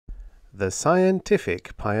The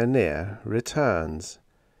Scientific Pioneer Returns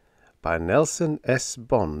by Nelson S.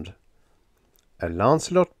 Bond. A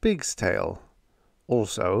Lancelot Biggs tale,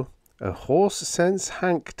 also a Horse Sense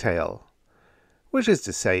Hank tale, which is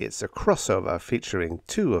to say it's a crossover featuring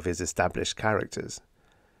two of his established characters.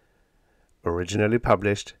 Originally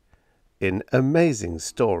published in Amazing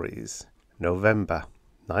Stories, November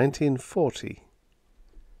 1940.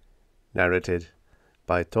 Narrated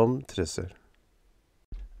by Tom Trisser.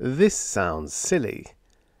 This sounds silly.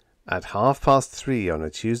 At 3:30 on a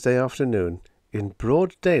Tuesday afternoon, in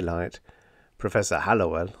broad daylight, Professor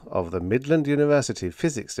Hallowell of the Midland University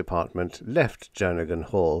Physics Department left Jernigan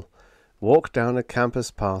Hall, walked down a campus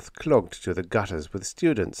path clogged to the gutters with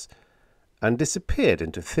students, and disappeared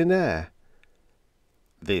into thin air.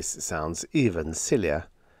 This sounds even sillier.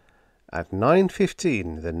 At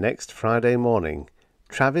 9:15 the next Friday morning,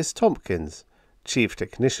 Travis Tompkins, chief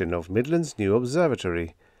technician of Midland's new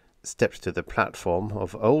observatory, stepped to the platform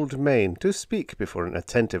of Old Main to speak before an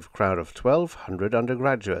attentive crowd of 1,200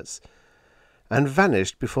 undergraduates, and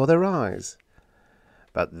vanished before their eyes.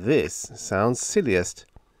 But this sounds silliest.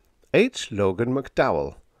 H. Logan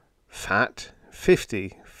McDowell, fat,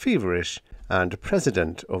 50, feverish, and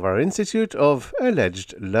president of our Institute of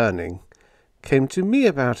Alleged Learning, came to me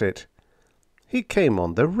about it. He came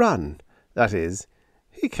on the run, that is,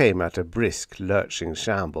 he came at a brisk, lurching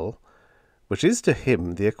shamble, which is to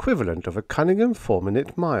him the equivalent of a Cunningham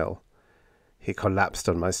 4-minute mile. He collapsed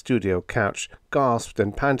on my studio couch, gasped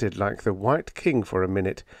and panted like the White King for a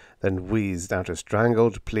minute, then wheezed out a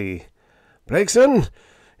strangled plea. "Blakeson,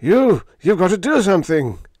 you've got to do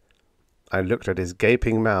something!" I looked at his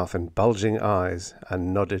gaping mouth and bulging eyes,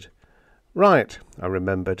 and nodded. "Right," I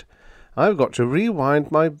remembered. "I've got to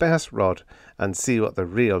rewind my bass rod and see what the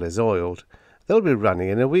reel is oiled. They'll be running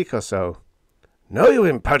in a week or so." "No, you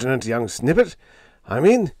impertinent young snippet! I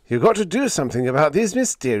mean, you've got to do something about these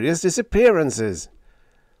mysterious disappearances."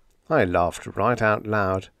 I laughed right out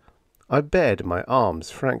loud. I bared my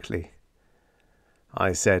arms frankly.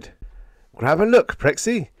 I said, "Grab a look,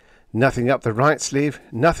 Prexy. Nothing up the right sleeve,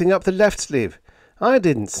 nothing up the left sleeve. I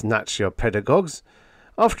didn't snatch your pedagogues.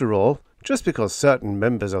 After all, just because certain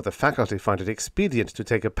members of the faculty find it expedient to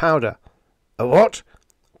take a powder—" "A what?"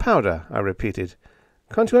 "Powder," I repeated.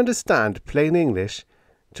 "Can't you understand plain English?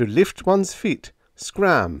 To lift one's feet,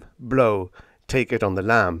 scram, blow, take it on the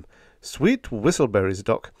lamb. Sweet whistleberries,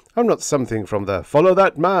 Doc. I'm not something from the 'Follow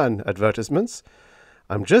that man' advertisements.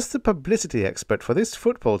 I'm just the publicity expert for this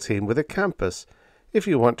football team with a campus. If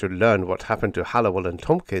you want to learn what happened to Hallowell and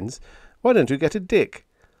Tompkins, why don't you get a dick?"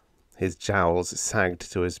 His jowls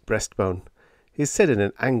sagged to his breastbone. He said in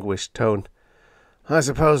an anguished tone, "I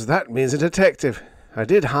suppose that means a detective. I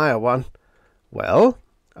did hire one." "Well,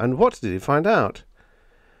 and what did he find out?"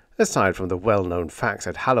 Aside from the well-known facts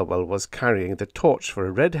that Hallowell was carrying the torch for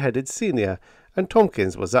a red-headed senior, and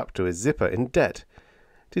Tompkins was up to his zipper in debt,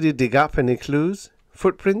 did he dig up any clues,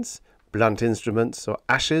 footprints, blunt instruments, or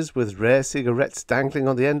ashes with rare cigarettes dangling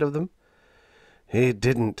on the end of them? "He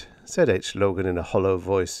didn't," said H. Logan in a hollow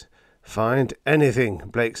voice, "find anything,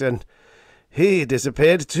 Blakeson. He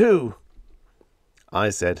disappeared too." I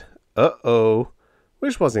said, "Uh-oh,"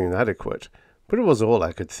 which was inadequate, but it was all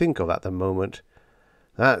I could think of at the moment.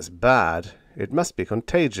 "That's bad. It must be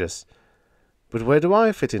contagious. But where do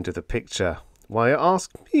I fit into the picture? Why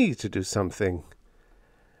ask me to do something?"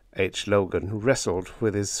 H. Logan wrestled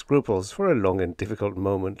with his scruples for a long and difficult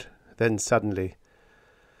moment. Then suddenly,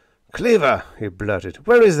 "Cleaver," he blurted,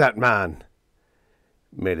 "where is that man?"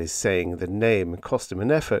 Merely saying the name cost him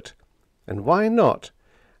an effort. And why not?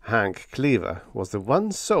 Hank Cleaver was the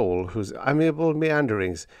one soul whose amiable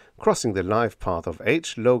meanderings, crossing the life path of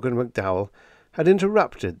H. Logan McDowell, had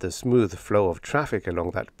interrupted the smooth flow of traffic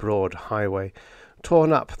along that broad highway,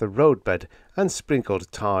 torn up the roadbed, and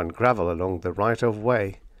sprinkled tar and gravel along the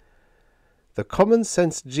right-of-way. The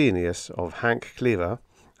common-sense genius of Hank Cleaver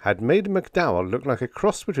had made McDowell look like a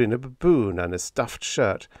cross between a baboon and a stuffed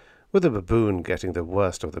shirt, with the baboon getting the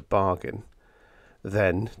worst of the bargain.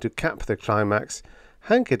 Then, to cap the climax,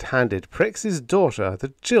 Hank had handed Prexy's daughter the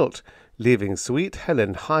jilt, leaving sweet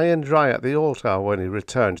Helen high and dry at the altar when he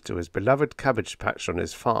returned to his beloved cabbage patch on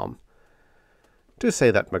his farm. To say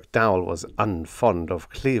that McDowell was unfond of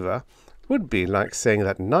Cleaver would be like saying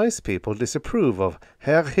that nice people disapprove of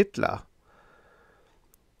Herr Hitler.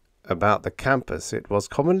 About the campus it was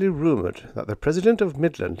commonly rumoured that the president of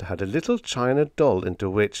Midland had a little china doll into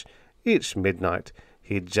which, each midnight,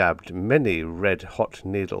 he jabbed many red-hot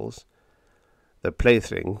needles. The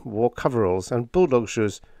plaything wore coveralls and bulldog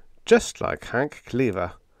shoes, just like Hank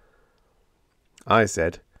Cleaver. I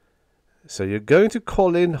said, "So you're going to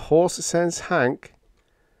call in Horse Sense Hank?"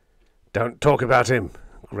 "Don't talk about him,"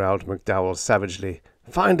 growled McDowell savagely.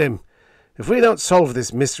 "Find him. If we don't solve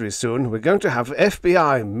this mystery soon, we're going to have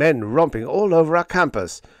FBI men romping all over our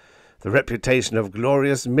campus. The reputation of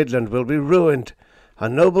glorious Midland will be ruined. Our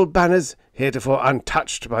noble banners, heretofore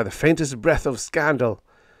untouched by the faintest breath of scandal."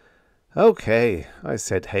 "Okay," I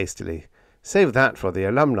said hastily. "Save that for the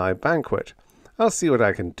alumni banquet. I'll see what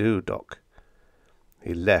I can do, Doc."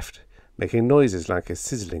 He left, making noises like a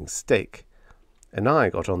sizzling steak, and I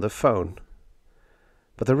got on the phone.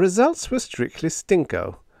 But the results were strictly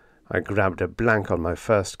stinko. I grabbed a blank on my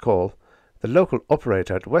first call. The local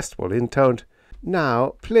operator at Westwall intoned,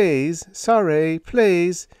 "Now, please, sorry,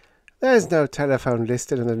 please. There's no telephone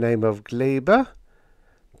listed in the name of Glaber."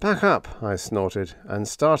 "Back up," I snorted, "and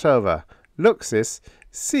start over. Look, sis,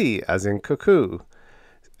 C as in cuckoo,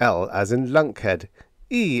 L as in lunkhead,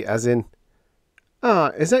 E as in—"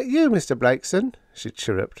 "Ah, is that you, Mr. Blakeson?" she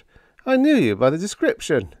chirruped. "I knew you by the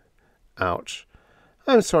description." Ouch.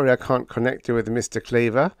 "I'm sorry I can't connect you with Mr.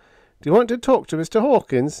 Cleaver. Do you want to talk to Mr.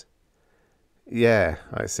 Hawkins?" "Yeah,"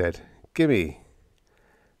 I said. "Gimme."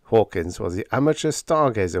 Hawkins was the amateur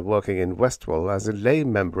stargazer working in Westwall as a lay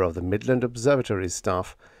member of the Midland Observatory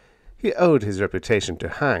staff. He owed his reputation to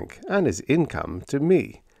Hank and his income to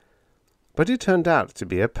me. But he turned out to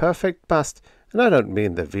be a perfect bust, and I don't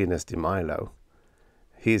mean the Venus de Milo.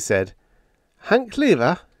 He said, "Hank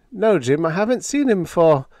Cleaver? No, Jim, I haven't seen him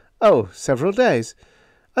for, several days.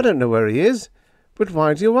 I don't know where he is. But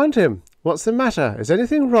why do you want him? What's the matter? Is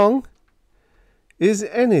anything wrong?" "Is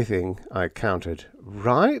anything," I countered,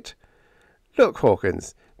 "right? Look,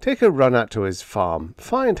 Hawkins, take a run out to his farm.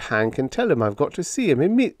 Find Hank and tell him I've got to see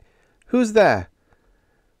him Who's there?"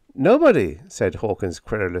 "Nobody," said Hawkins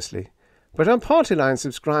querulously. "But our party line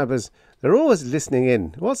subscribers, they're always listening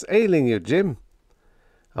in. What's ailing you, Jim?"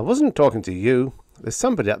 "I wasn't talking to you. There's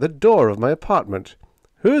somebody at the door of my apartment."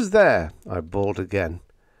 "Who's there?" I bawled again.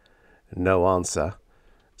 No answer.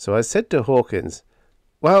 So I said to Hawkins,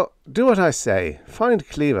 "Well, do what I say. Find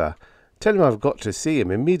Cleaver. Tell him I've got to see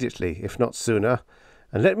him immediately, if not sooner.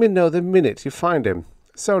 And let me know the minute you find him.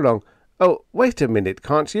 So long. Oh, wait a minute,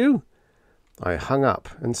 can't you?" I hung up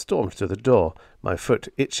and stormed to the door, my foot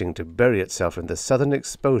itching to bury itself in the southern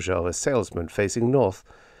exposure of a salesman facing north.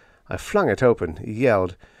 I flung it open,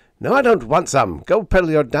 yelled, "No, I don't want some. Go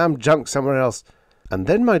peddle your damn junk somewhere else." And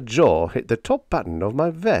then my jaw hit the top button of my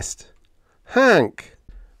vest. "Hank!"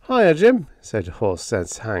 "Hiya, Jim," said Horse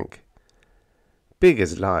Sense Hank. Big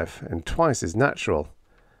as life and twice as natural.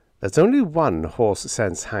 There's only one Horse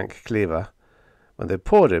Sense Hank Cleaver. When they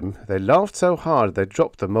poured him, they laughed so hard they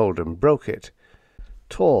dropped the mould and broke it.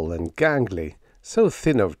 Tall and gangly, so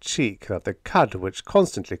thin of cheek that the cud which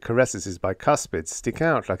constantly caresses his bicuspids stick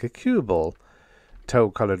out like a cue ball.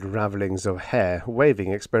 Tow-coloured ravellings of hair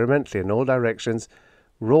waving experimentally in all directions,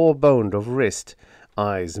 raw-boned of wrist,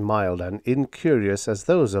 eyes mild and incurious as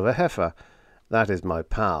those of a heifer. That is my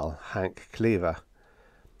pal, Hank Cleaver.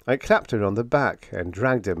 I clapped him on the back and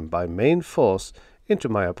dragged him by main force into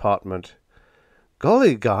my apartment.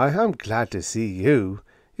 "Golly, Guy, I'm glad to see you.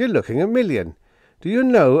 You're looking a million. Do you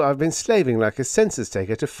know I've been slaving like a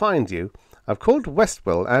census-taker to find you? I've called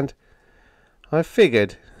Westwall and—" "I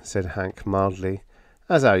figured," said Hank mildly,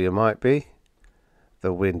 "as how you might be."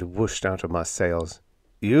 The wind whooshed out of my sails.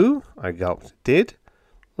 "You?" I gulped. "Did?"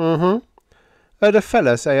 "Mm-hmm. Heard a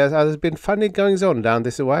fella say as there's been funny goings-on down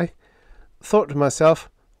this way. Thought to myself,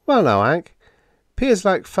 well now, Hank, 'pears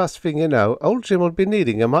like first thing you know, old Jim'll be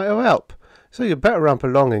needing a mite of help, so you better rump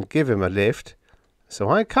along and give him a lift. So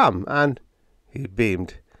I come, and—" He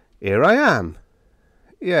beamed. "Here I am."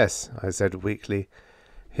 "Yes," I said weakly,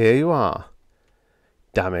 "here you are."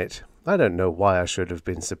 Damn it, I don't know why I should have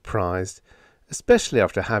been surprised, especially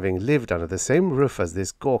after having lived under the same roof as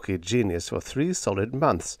this gawky genius for 3 solid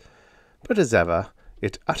months. But as ever,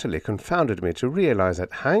 it utterly confounded me to realize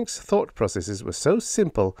that Hank's thought processes were so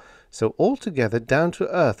simple, so altogether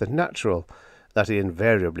down-to-earth and natural, that he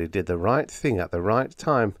invariably did the right thing at the right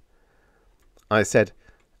time. I said,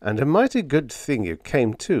 "And a mighty good thing you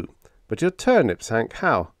came too. But your turnips, Hank,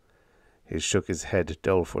 how?" He shook his head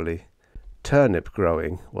dolefully. Turnip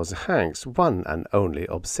growing was Hank's one and only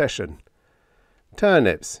obsession.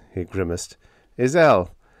 "Turnips," he grimaced, "is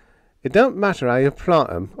hell. It don't matter how you plant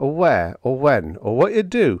 'em, or where, or when, or what you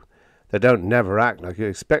do. They don't never act like you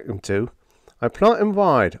expect 'em to. I plant 'em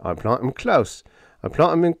wide, I plant 'em close, I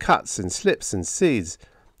plant 'em in cuts and slips and seeds.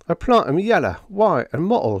 I plant 'em yeller, white, and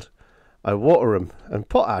mottled. I water 'em and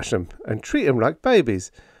potash 'em and treat 'em like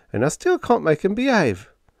babies, and I still can't make 'em behave."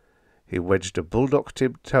 He wedged a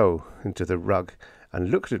bulldog-tipped toe into the rug and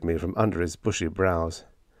looked at me from under his bushy brows.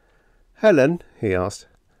 "Helen," he asked,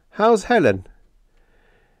 "how's Helen?"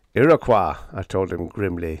 Iroquois, I told him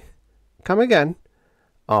grimly. Come again?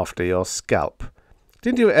 After your scalp.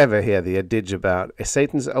 Didn't you ever hear the adage about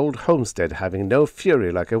Satan's old homestead having no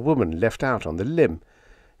fury like a woman left out on the limb?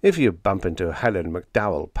 If you bump into Helen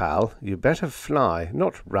McDowell, pal, you better fly,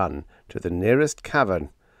 not run, to the nearest cavern.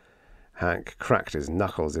 Hank cracked his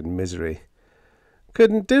knuckles in misery.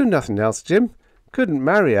 Couldn't do nothing else, Jim. Couldn't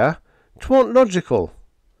marry her. 'Twa'n't logical.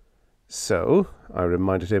 So, I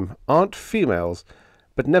reminded him, aren't females.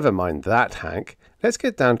 But never mind that, Hank. Let's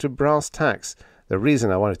get down to brass tacks. The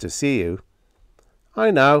reason I wanted to see you.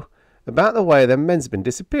 I know. About the way them men's been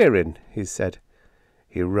disappearing, he said.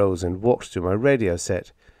 He rose and walked to my radio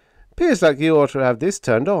set. Pears like you ought to have this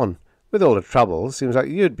turned on. With all the trouble, seems like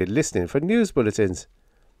you'd be listening for news bulletins.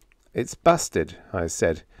 It's busted, I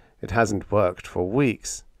said. It hasn't worked for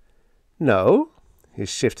weeks. No? He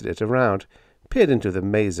shifted it around, peered into the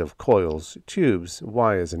maze of coils, tubes,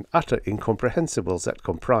 wires, and utter incomprehensibles that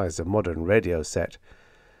comprise a modern radio set.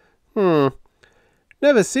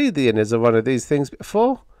 Never seen the innards of one of these things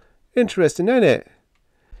before. Interesting, ain't it?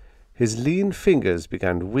 His lean fingers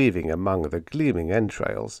began weaving among the gleaming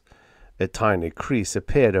entrails. A tiny crease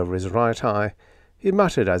appeared over his right eye. He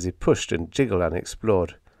muttered as he pushed and jiggled and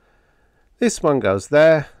explored. This one goes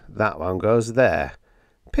there, that one goes there.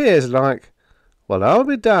 Pears like... Well, I'll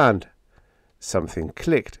be darned. Something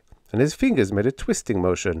clicked, and his fingers made a twisting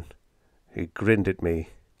motion. He grinned at me.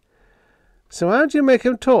 So how do you make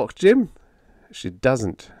him talk, Jim? She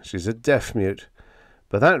doesn't. She's a deaf-mute.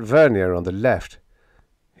 But that vernier on the left...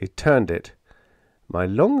 He turned it. My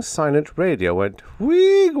long silent radio went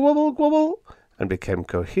whee gwobble gwobble and became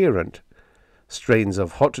coherent. Strains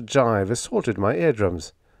of hot jive assaulted my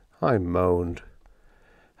eardrums. I moaned.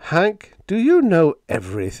 Hank, do you know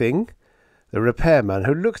everything? The repairman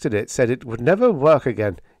who looked at it said it would never work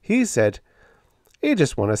again. He said, he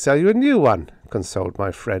just want to sell you a new one, consoled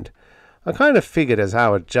my friend. I kind of figured as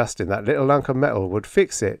how adjusting that little hunk of metal would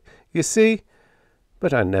fix it. You see?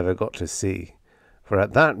 But I never got to see. For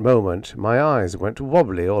at that moment my eyes went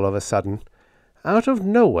wobbly all of a sudden. Out of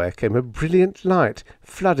nowhere came a brilliant light,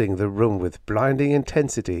 flooding the room with blinding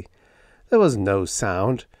intensity. There was no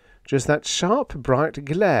sound, just that sharp, bright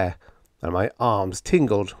glare, and my arms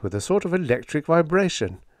tingled with a sort of electric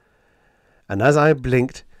vibration. And as I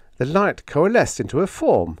blinked, the light coalesced into a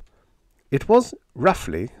form. It was,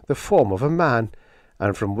 roughly, the form of a man,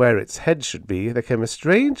 and from where its head should be there came a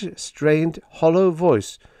strange, strained, hollow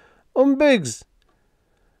voice. Biggs!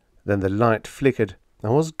 Then the light flickered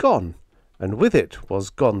and was gone, and with it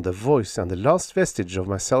was gone the voice and the last vestige of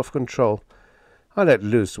my self-control. I let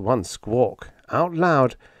loose one squawk, out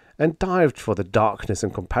loud, and dived for the darkness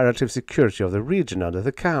and comparative security of the region under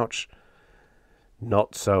the couch.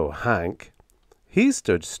 Not so Hank. He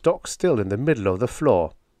stood stock still in the middle of the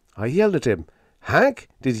floor. I yelled at him. Hank,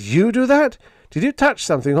 did you do that? Did you touch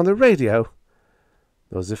something on the radio?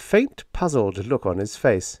 There was a faint, puzzled look on his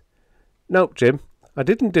face. Nope, Jim. I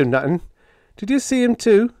didn't do nothing. Did you see him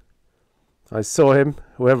too? I saw him,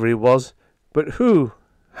 whoever he was. But who?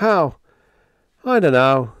 How? I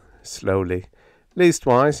dunno. Slowly.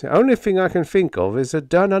 Leastwise, the only thing I can think of is a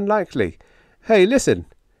dern unlikely. Hey, listen.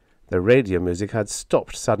 The radio music had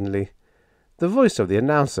stopped suddenly. The voice of the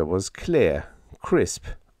announcer was clear, crisp,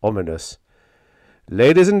 ominous.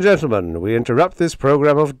 Ladies and gentlemen, we interrupt this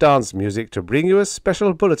program of dance music to bring you a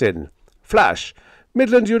special bulletin. Flash!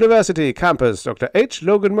 Midland University campus Dr. H.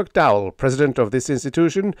 Logan McDowell, president of this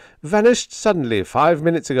institution, vanished suddenly 5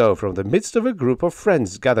 minutes ago from the midst of a group of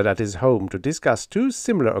friends gathered at his home to discuss 2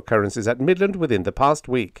 similar occurrences at Midland within the past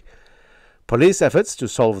week. Police efforts to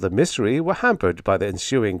solve the mystery were hampered by the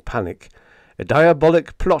ensuing panic. A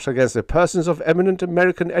diabolic plot against the persons of eminent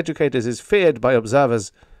American educators is feared by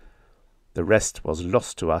observers. The rest was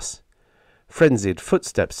lost to us. Frenzied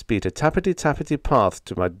footsteps beat a tappity-tappity path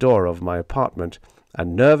to my door of my apartment,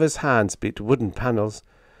 and nervous hands beat wooden panels.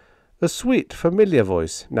 A sweet, familiar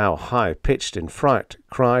voice, now high-pitched in fright,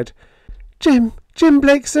 cried, Jim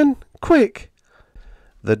Blakeson, quick!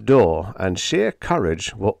 The door and sheer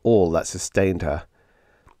courage were all that sustained her.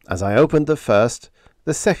 As I opened the first,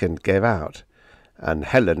 the second gave out, and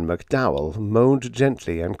Helen McDowell moaned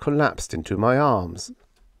gently and collapsed into my arms.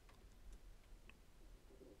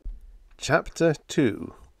 Chapter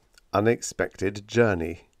 2. Unexpected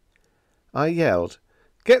Journey. I yelled,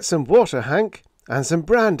 Get some water, Hank, and some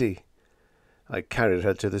brandy. I carried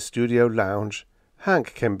her to the studio lounge.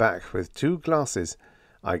 Hank came back with 2 glasses.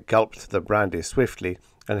 I gulped the brandy swiftly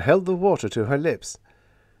and held the water to her lips.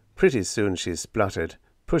 Pretty soon she spluttered,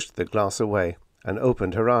 pushed the glass away, and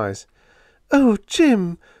opened her eyes. Oh,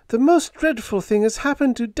 Jim, the most dreadful thing has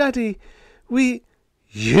happened to Daddy.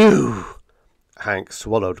 You! Hank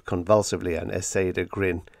swallowed convulsively and essayed a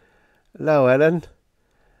grin. "'Lo, Helen."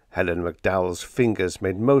 Helen McDowell's fingers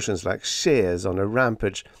made motions like shears on a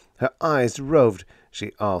rampage. Her eyes roved.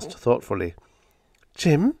 She asked thoughtfully,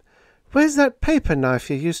 "Jim, where's that paper knife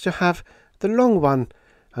you used to have, the long one?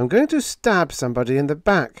 I'm going to stab somebody in the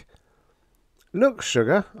back." "Look,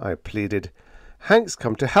 sugar," I pleaded. "Hank's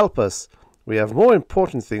come to help us. We have more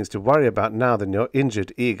important things to worry about now than your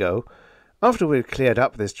injured ego. After we've cleared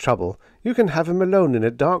up this trouble, you can have him alone in a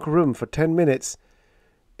dark room for 10 minutes.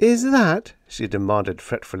 "Is that," she demanded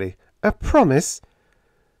fretfully, "a promise?"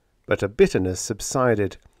 But her bitterness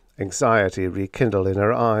subsided. Anxiety rekindled in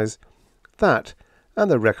her eyes. That, and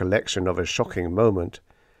the recollection of a shocking moment.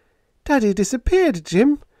 "Daddy disappeared,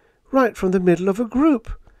 Jim, right from the middle of a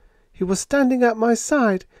group. He was standing at my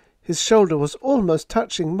side. His shoulder was almost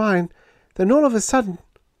touching mine. Then all of a sudden,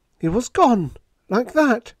 he was gone, like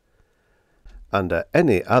that." Under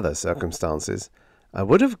any other circumstances, I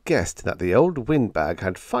would have guessed that the old windbag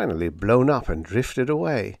had finally blown up and drifted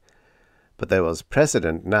away. But there was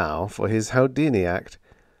precedent now for his Houdini act,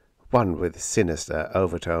 one with sinister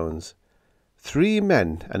overtones. 3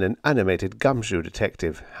 men and an animated gumshoe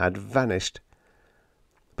detective had vanished.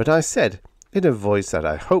 But I said, in a voice that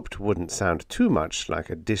I hoped wouldn't sound too much like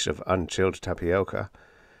a dish of unchilled tapioca,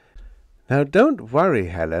 "Now don't worry,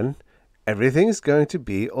 Helen. Everything's going to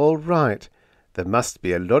be all right. There must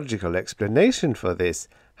be a logical explanation for this.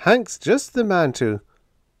 Hank's just the man to—"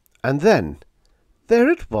 And then, there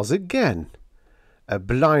it was again. A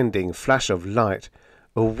blinding flash of light,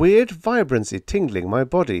 a weird vibrancy tingling my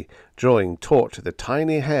body, drawing taut the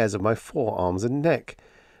tiny hairs of my forearms and neck,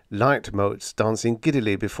 light motes dancing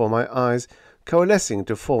giddily before my eyes, coalescing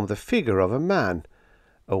to form the figure of a man,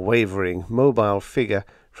 a wavering, mobile figure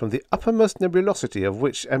from the uppermost nebulosity of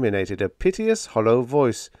which emanated a piteous, hollow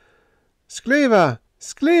voice. "Scleaver!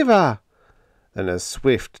 Scleaver!" Then a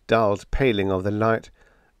swift, dulled paling of the light,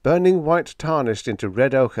 burning white tarnished into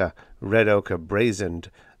red ochre brazened,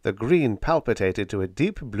 the green palpitated to a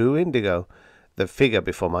deep blue indigo. The figure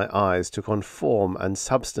before my eyes took on form and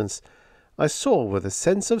substance. I saw with a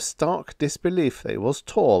sense of stark disbelief that it was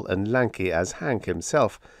tall and lanky as Hank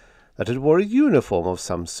himself, that it wore a uniform of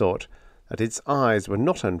some sort, that its eyes were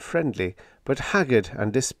not unfriendly, but haggard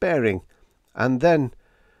and despairing. And then,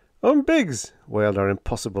 Biggs!" wailed our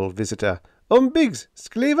impossible visitor. Biggs!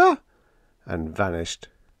 Scleaver!" and vanished.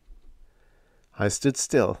 I stood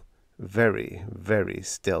still, very, very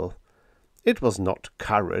still. It was not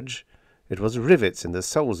courage. It was rivets in the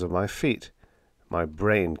soles of my feet. My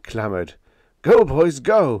brain clamoured, "Go, boys,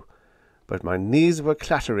 go!" But my knees were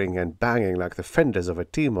clattering and banging like the fenders of a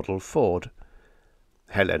T-model Ford.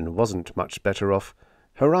 Helen wasn't much better off.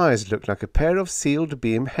 Her eyes looked like a pair of sealed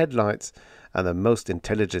beam headlights, and the most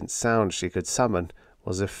intelligent sound she could summon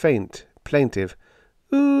was a faint, plaintive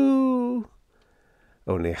 "Ooh."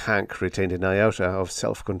 Only Hank retained an iota of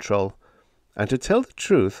self-control, and to tell the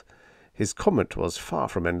truth, his comment was far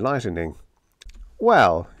from enlightening.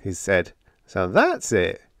 "Well," he said, "so that's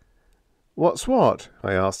it." "What's what?"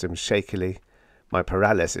 I asked him shakily. My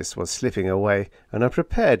paralysis was slipping away, and I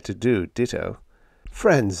prepared to do ditto.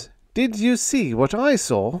 "Friends, did you see what I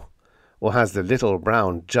saw? Or has the little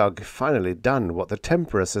brown jug finally done what the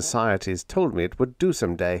Tempera Societies told me it would do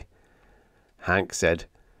some day?" Hank said,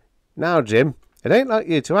 "Now, Jim, it ain't like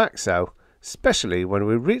you to act so, especially when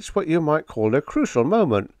we reach what you might call a crucial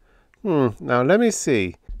moment. Now let me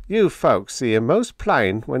see. You folks see him most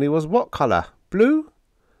plain when he was what colour? Blue?"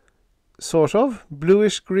 "Sort of.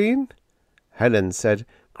 Bluish-green." Helen said,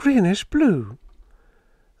 "Greenish blue."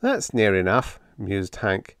 "That's near enough," mused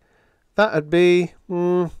Hank. "That'd be,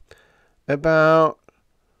 about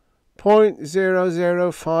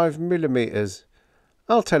 0.005 millimetres.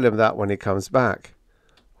 I'll tell him that when he comes back."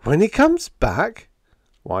 "When he comes back?"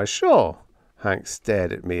 "Why, sure." Hank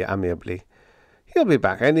stared at me amiably. "He'll be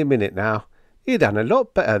back any minute now. He done a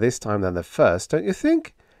lot better this time than the first, don't you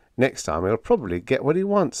think? Next time he'll probably get what he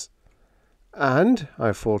wants." "And,"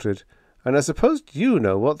 I faltered, "and I suppose you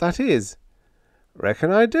know what that is."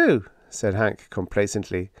 "Reckon I do," said Hank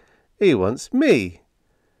complacently. "He wants me."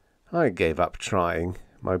 I gave up trying.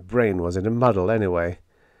 My brain was in a muddle anyway.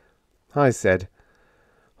 I said,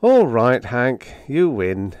 "All right, Hank, you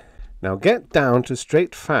win. Now get down to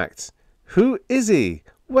straight facts. Who is he?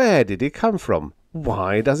 Where did he come from?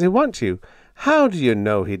 Why does he want you? How do you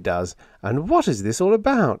know he does? And what is this all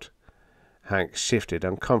about?" Hank shifted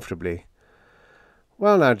uncomfortably.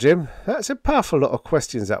 "Well now, Jim, that's a powerful lot of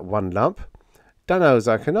questions at one lump. Dunno's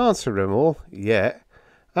I can answer 'em all, yet.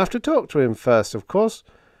 I have to talk to him first, of course,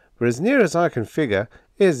 but as near as I can figure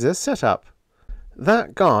is a set-up.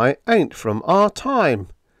 That guy ain't from our time.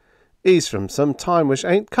 He's from some time which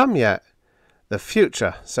ain't come yet. The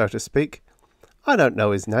future, so to speak. I don't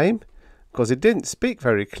know his name, 'cause he didn't speak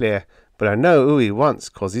very clear, but I know who he wants,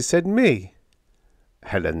 'cause he said me."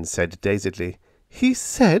 Helen said dazedly, "He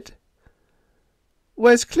said?"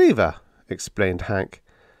 "Where's Cleaver?" explained Hank.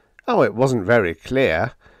 "Oh, it wasn't very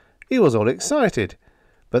clear. He was all excited,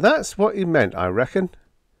 but that's what he meant, I reckon."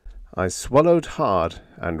 I swallowed hard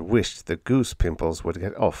and wished the goose pimples would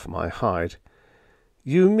get off my hide.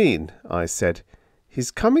 "You mean," I said, "he's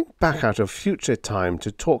coming back out of future time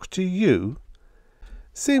to talk to you?"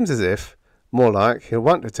 "Seems as if. More like he'll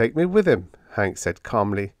want to take me with him," Hank said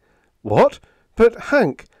calmly. "What? But,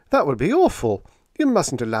 Hank, that would be awful. You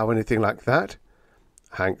mustn't allow anything like that."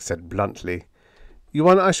 Hank said bluntly, "You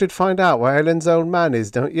want I should find out where Helen's old man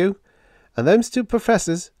is, don't you? And them's two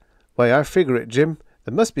professors? Way I figure it, Jim,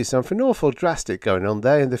 there must be something awful drastic going on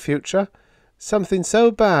there in the future. Something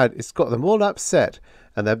so bad it's got them all upset,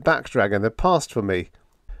 and they're back-dragging the past for me.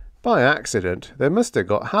 By accident, they must have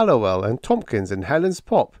got Hallowell and Tompkins and Helen's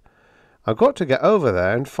pop. I've got to get over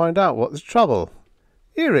there and find out what's the trouble.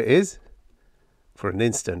 Here it is." For an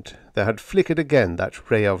instant there had flickered again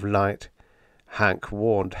that ray of light. Hank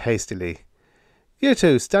warned hastily, "You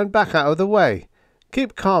two stand back out of the way.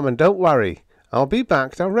 Keep calm and don't worry. I'll be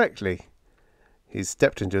back directly." He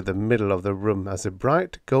stepped into the middle of the room as a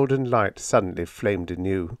bright golden light suddenly flamed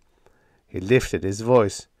anew. He lifted his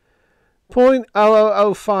voice.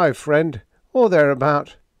 .0005, friend, or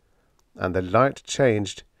thereabout. And the light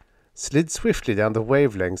changed, slid swiftly down the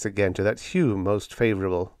wavelengths again to that hue most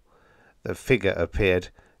favourable. The figure appeared,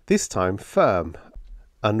 this time firm,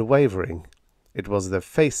 unwavering. It was the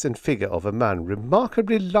face and figure of a man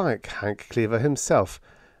remarkably like Hank Cleaver himself,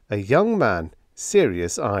 a young man,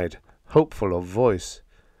 serious-eyed, hopeful of voice.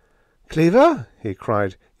 "Cleaver?" he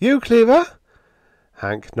cried. "You, Cleaver?"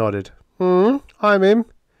 Hank nodded. I'm him."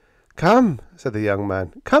 "Come," said the young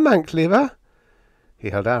man. "Come, Hank Cleaver." He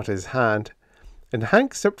held out his hand, and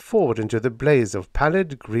Hank stepped forward into the blaze of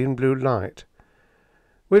pallid green-blue light,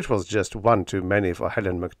 which was just one too many for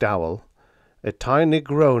Helen McDowell. A tiny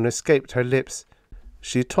groan escaped her lips.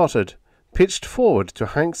 She tottered, pitched forward to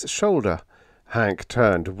Hank's shoulder. Hank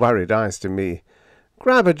turned worried eyes to me.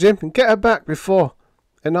 "Grab her, Jim, and get her back before—"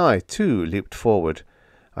 And I, too, leaped forward.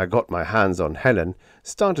 I got my hands on Helen,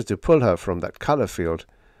 started to pull her from that colour field.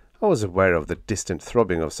 I was aware of the distant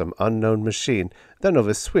throbbing of some unknown machine, then of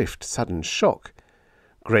a swift, sudden shock.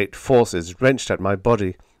 Great forces wrenched at my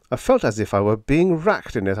body. I felt as if I were being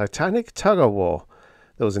racked in a titanic tug-of-war.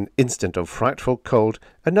 There was an instant of frightful cold,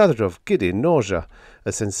 another of giddy nausea,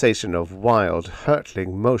 a sensation of wild,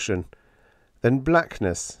 hurtling motion. Then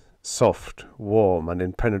blackness, soft, warm, and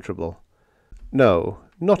impenetrable. No,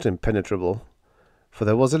 not impenetrable, for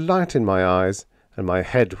there was a light in my eyes, and my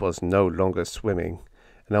head was no longer swimming,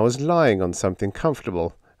 and I was lying on something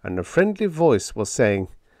comfortable, and a friendly voice was saying,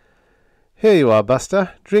 "Here you are,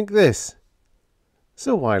 Buster, drink this."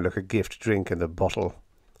 So why look a gift drink in the bottle?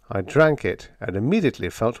 I drank it, and immediately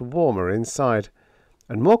felt warmer inside,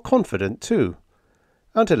 and more confident too,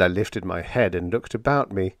 until I lifted my head and looked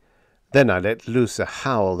about me. Then I let loose a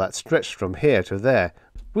howl that stretched from here to there,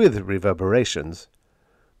 with reverberations.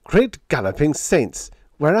 "Great galloping saints!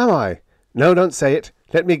 Where am I? No, don't say it.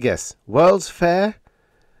 Let me guess. World's Fair?"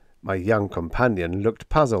 My young companion looked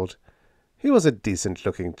puzzled. He was a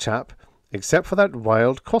decent-looking chap, except for that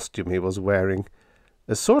wild costume he was wearing.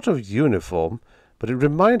 A sort of uniform, but it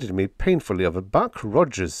reminded me painfully of a Buck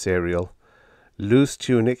Rogers serial. Loose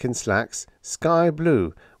tunic and slacks, sky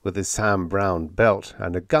blue, with a Sam Brown belt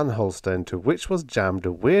and a gun holster into which was jammed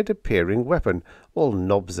a weird-appearing weapon, all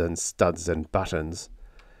knobs and studs and buttons.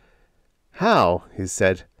 "How?" he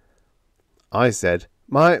said. I said,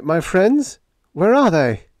 My friends? Where are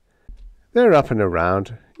they?" "They're up and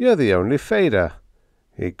around. You're the only fader."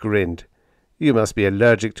 He grinned. "You must be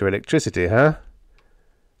allergic to electricity, huh?"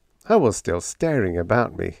 I was still staring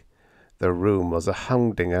about me. The room was a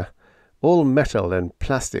humdinger, all metal and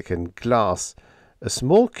plastic and glass, a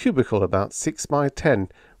small cubicle about 6 by 10,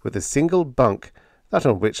 with a single bunk, that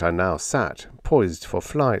on which I now sat, poised for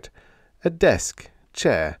flight, a desk,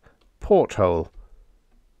 chair, porthole.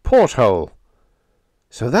 Porthole!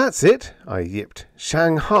 "So that's it," I yipped.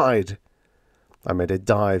 "Shanghaied." I made a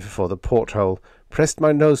dive for the porthole, pressed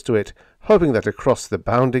my nose to it, hoping that across the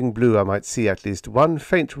bounding blue I might see at least one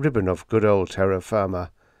faint ribbon of good old terra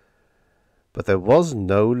firma. But there was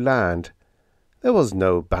no land. There was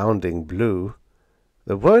no bounding blue.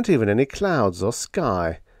 There weren't even any clouds or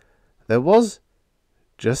sky. There was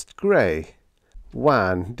just grey,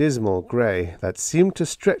 wan, dismal grey that seemed to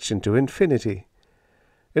stretch into infinity.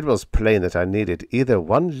 It was plain that I needed either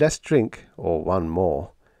one less drink or one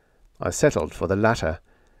more. I settled for the latter,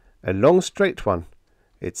 a long straight one.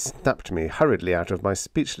 It snapped me hurriedly out of my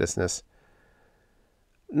speechlessness.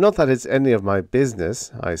 "Not that it's any of my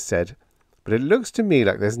business," I said, "but it looks to me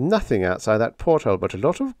like there's nothing outside that porthole but a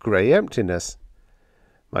lot of grey emptiness."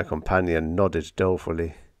 My companion nodded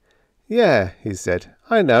dolefully. "Yeah," he said,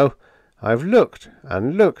 "I know. I've looked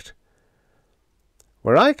and looked.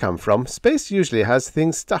 Where I come from, space usually has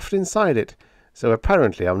things stuffed inside it, so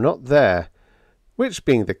apparently I'm not there. Which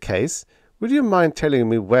being the case, would you mind telling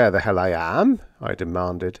me where the hell I am?" I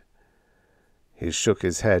demanded. He shook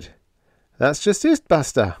his head. "That's just it,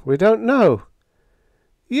 Buster. We don't know."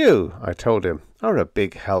 "You," I told him, "are a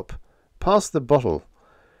big help. Pass the bottle.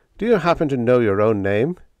 Do you happen to know your own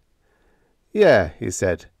name?" "Yeah," he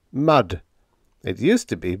said. "Mud. It used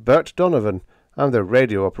to be Bert Donovan. I'm the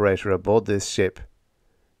radio operator aboard this ship."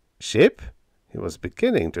 "Ship?" He was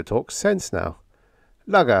beginning to talk sense now.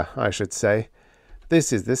 "Lugger, I should say.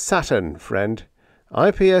 This is the Saturn, friend.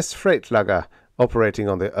 IPS freight lugger, operating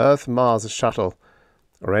on the Earth-Mars shuttle.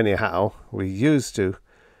 Or anyhow, we used to,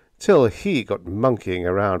 till he got monkeying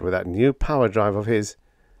around with that new power drive of his."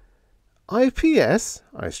 "IPS?"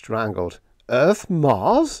 I strangled.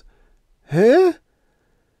 "Earth-Mars? Huh?"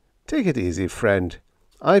 "Take it easy, friend.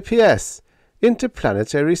 IPS,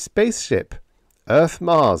 interplanetary spaceship.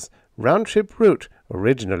 Earth-Mars, round-trip route,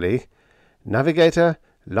 originally. Navigator,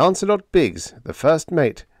 Lancelot Biggs, the first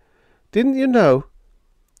mate. Didn't you know?"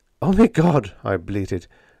 "Oh, my God," I bleated.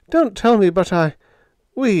 "Don't tell me, but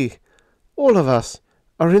we, all of us,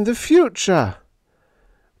 are in the future."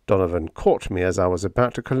 Donovan caught me as I was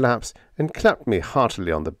about to collapse and clapped me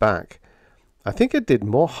heartily on the back. I think it did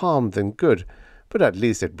more harm than good, but at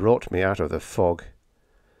least it brought me out of the fog.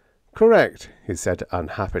 "Correct," he said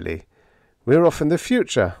unhappily. "We're off in the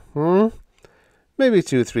future, Maybe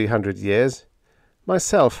 200-300 years.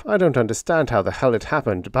 Myself, I don't understand how the hell it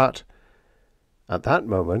happened, but—" At that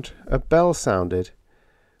moment a bell sounded.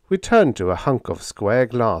 We turned to a hunk of square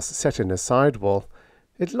glass set in a side wall.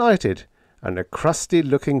 It lighted, and a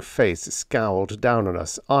crusty-looking face scowled down on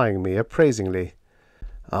us, eyeing me appraisingly.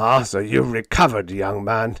 "Ah, so you've recovered, young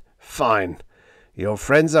man. Fine. Your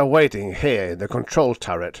friends are waiting here in the control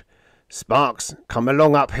turret. Sparks, come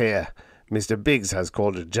along up here. Mr. Biggs has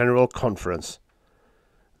called a general conference."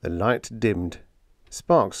 The light dimmed.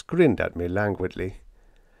 Sparks grinned at me languidly.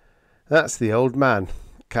 "That's the old man,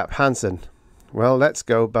 Cap Hansen. Well, let's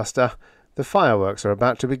go, Buster. The fireworks are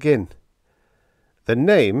about to begin." "The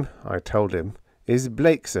name," I told him, "is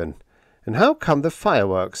Blakeson. And how come the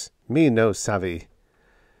fireworks? Me no savvy."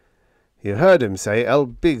 "You heard him say L.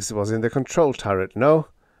 Biggs was in the control turret, no?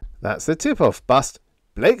 That's the tip-off, Bust.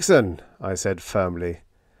 Blakeson," I said firmly.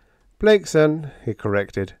 "Blakeson," he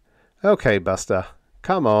corrected. "Okay, Buster.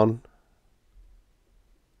 Come on."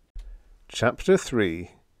 Chapter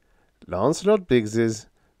 3. Lancelot Biggs's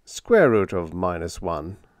Square Root of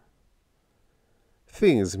 -1.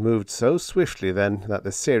 Things moved so swiftly then that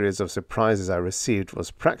the series of surprises I received was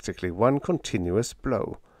practically one continuous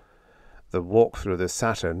blow. The walk through the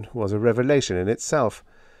Saturn was a revelation in itself.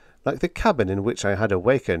 Like the cabin in which I had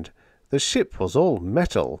awakened, the ship was all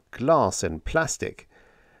metal, glass, and plastic,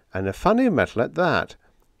 and a funny metal at that.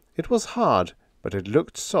 It was hard, but it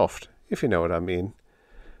looked soft, if you know what I mean.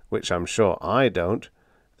 Which I'm sure I don't.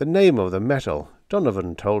 The name of the metal,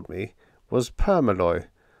 Donovan told me, was permalloy.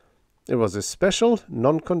 It was a special,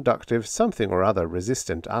 non-conductive, something or other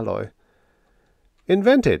resistant alloy.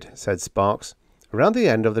 "Invented," said Sparks, "around the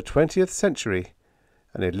end of the 20th century."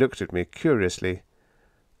 And he looked at me curiously.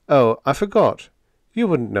 "Oh, I forgot. You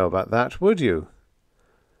wouldn't know about that, would you?"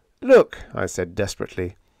 "Look," I said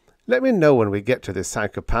desperately. "Let me know when we get to the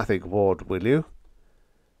psychopathic ward, will you?"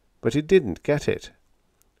 But he didn't get it.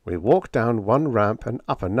 We walked down one ramp and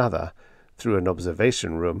up another, through an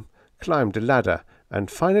observation room, climbed a ladder, and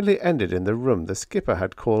finally ended in the room the skipper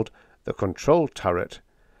had called the control turret.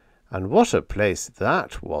 And what a place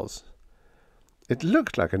that was! It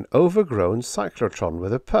looked like an overgrown cyclotron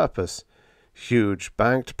with a purpose. Huge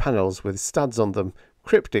banked panels with studs on them,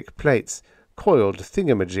 cryptic plates, coiled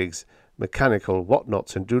thingamajigs, mechanical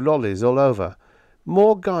whatnots and doolollies all over,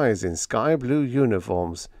 more guys in sky-blue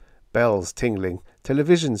uniforms, bells tingling,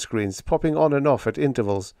 television screens popping on and off at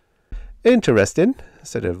intervals. "Interesting,"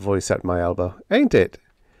 said a voice at my elbow, "ain't it?"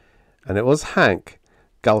 And it was Hank,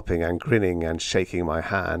 gulping and grinning and shaking my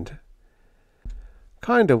hand.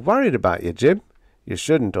 "Kind of worried about you, Jim. You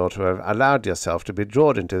shouldn't ought to have allowed yourself to be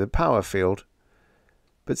drawn into the power field."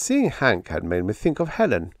 But seeing Hank had made me think of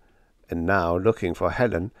Helen, and now, looking for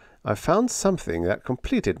Helen, I found something that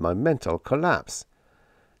completed my mental collapse.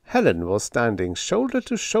 Helen was standing shoulder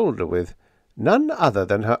to shoulder with none other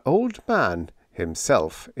than her old man,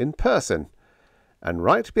 himself in person, and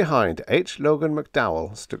right behind H. Logan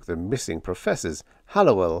McDowell stood the missing professors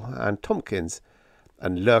Hallowell and Tompkins,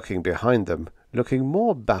 and lurking behind them, looking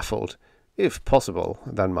more baffled, if possible,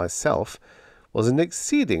 than myself, was an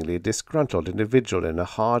exceedingly disgruntled individual in a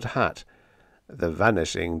hard hat, the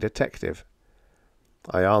vanishing detective.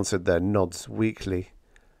 I answered their nods weakly.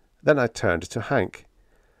 Then I turned to Hank.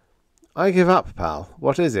 "I give up, pal.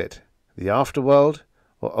 What is it? The afterworld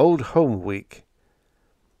or Old Home Week?"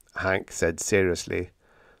 Hank said seriously,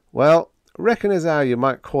 "Well, reckon as how you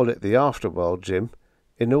might call it the afterworld, Jim.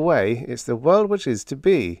 In a way, it's the world which is to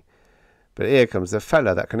be. But here comes the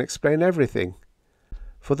fella that can explain everything."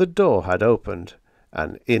 For the door had opened,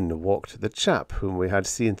 and in walked the chap whom we had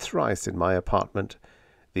seen thrice in my apartment,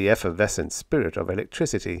 the effervescent spirit of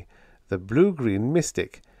electricity, the blue-green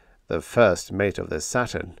mystic, the first mate of the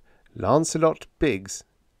Saturn, Lancelot Biggs.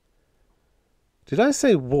 Did I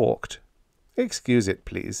say walked? Excuse it,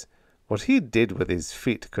 please. What he did with his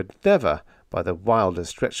feet could never, by the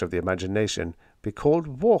wildest stretch of the imagination, be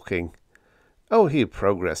called walking. Oh, he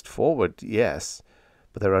progressed forward, yes,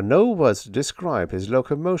 but there are no words to describe his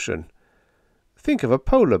locomotion. Think of a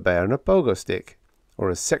polar bear on a pogo stick, or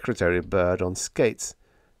a secretary bird on skates,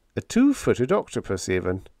 a 2-footed octopus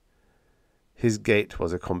even. His gait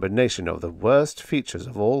was a combination of the worst features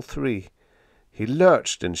of all three. He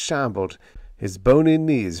lurched and shambled, his bony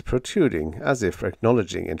knees protruding as if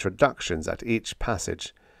acknowledging introductions at each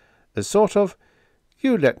passage, a sort of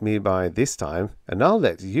 "you let me by this time, and I'll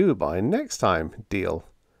let you by next time" deal.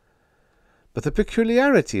 But the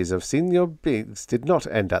peculiarities of Signor Biggs did not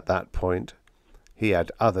end at that point. He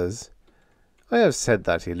had others. I have said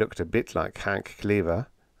that he looked a bit like Hank Cleaver.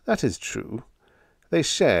 That is true. They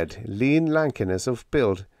shared lean lankiness of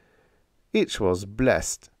build. Each was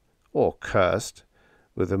blessed, or cursed,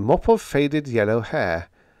 with a mop of faded yellow hair.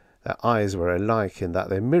 Their eyes were alike in that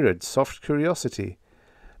they mirrored soft curiosity,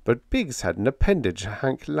 but Biggs had an appendage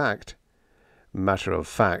Hank lacked. Matter of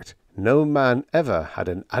fact, no man ever had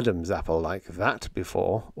an Adam's apple like that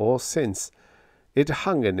before or since. It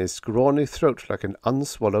hung in his scrawny throat like an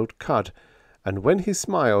unswallowed cud, and when he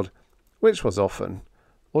smiled, which was often,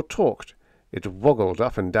 or talked, it woggled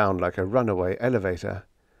up and down like a runaway elevator.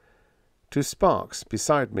 To Sparks,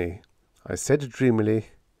 beside me, I said dreamily,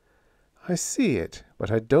 "I see it,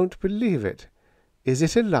 but I don't believe it. Is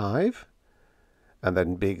it alive?" And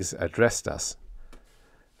then Biggs addressed us.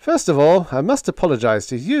 "First of all, I must apologize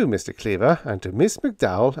to you, Mr. Cleaver, and to Miss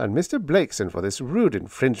McDowell and Mr. Blakeson for this rude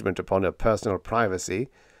infringement upon your personal privacy.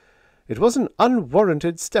 It was an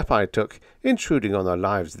unwarranted step I took, intruding on our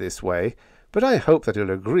lives this way, but I hope that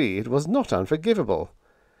you'll agree it was not unforgivable.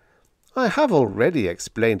 I have already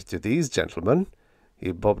explained to these gentlemen,"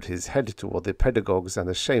 he bobbed his head toward the pedagogues and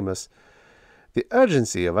the shamus, "the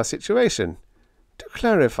urgency of our situation. To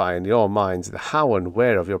clarify in your minds the how and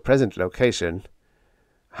where of your present location—"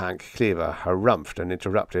 Hank Cleaver harumphed and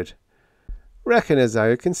interrupted. "Reckon as how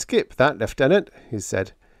you can skip that, Lieutenant," he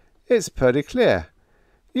said. "It's pretty clear.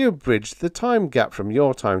 You bridged the time gap from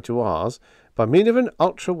your time to ours by means of an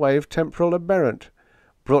ultra-wave temporal aberrant.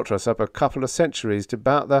 Brought us up a couple of centuries to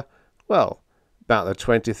about the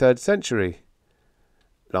 23rd century.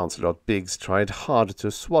 Lancelot Biggs tried hard to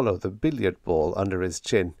swallow the billiard ball under his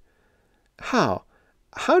chin. How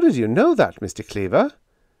did you know that, Mr. Cleaver?"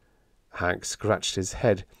 Hank scratched his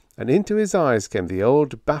head, and into his eyes came the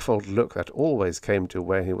old baffled look that always came to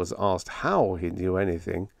when he was asked how he knew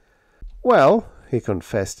anything. "Well," he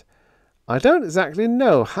confessed, "I don't exactly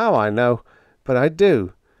know how I know, but I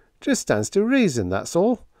do. Just stands to reason, that's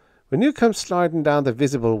all. When you come sliding down the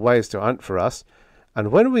visible waves to hunt for us,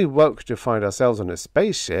 and when we woke to find ourselves on a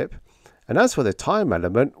spaceship, and as for the time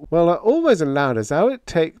element, well, I always allowed as how it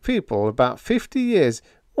take people about 50 years,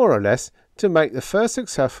 more or less, to make the first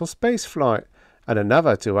successful space flight, and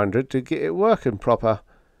another 200 to get it working proper."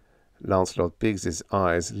 Lancelot Biggs's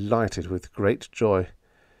eyes lighted with great joy.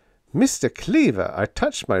 "Mr. Cleaver, I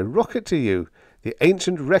touch my rocket to you. The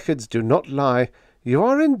ancient records do not lie. You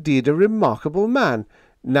are indeed a remarkable man.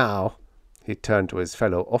 Now," he turned to his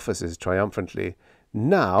fellow officers triumphantly,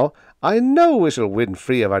 "now I know we shall win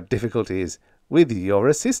free of our difficulties, with your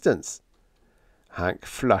assistance." Hank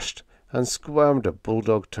flushed and squirmed a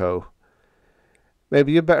bulldog toe.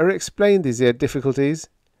 "Maybe you better explain these here difficulties."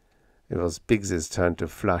 It was Biggs's turn to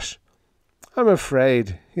flush. "I'm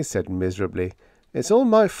afraid," he said miserably, "it's all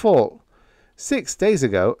my fault. 6 days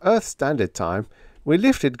ago, Earth Standard Time, we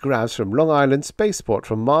lifted Gravs from Long Island Spaceport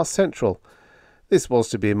from Mars Central. This was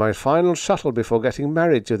to be my final shuttle before getting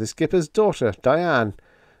married to the skipper's daughter, Diane.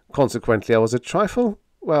 Consequently, I was a trifle,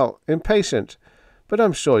 impatient. But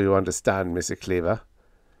I'm sure you understand, Mr. Cleaver."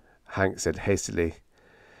 Hank said hastily.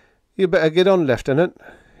 "You better get on, Lieutenant."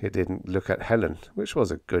 He didn't look at Helen, which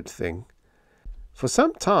was a good thing. "For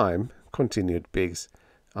some time," continued Biggs,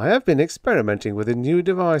 "I have been experimenting with a new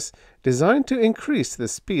device designed to increase the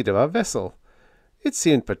speed of our vessel. It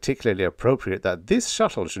seemed particularly appropriate that this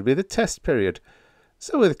shuttle should be the test period,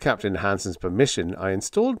 so with Captain Hansen's permission I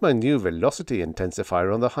installed my new velocity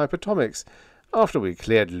intensifier on the hypertomics. After we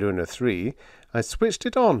cleared Luna 3, I switched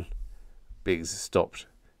it on." Biggs stopped.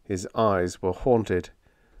 His eyes were haunted.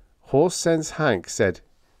 Horse Sense Hank said,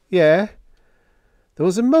 "Yeah?" "There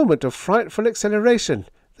was a moment of frightful acceleration,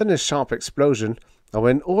 then a sharp explosion, and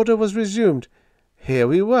when order was resumed, here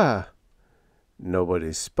we were."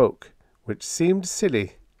 Nobody spoke, which seemed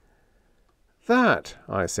silly. "That,"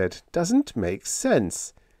 I said, "doesn't make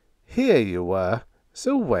sense. Here you were,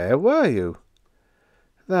 so where were you?"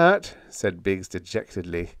 "That," said Biggs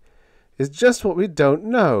dejectedly, "is just what we don't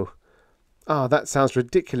know. Ah, that sounds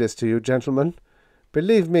ridiculous to you, gentlemen.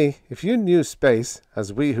 Believe me, if you knew space,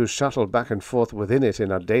 as we who shuttle back and forth within it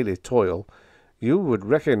in our daily toil, you would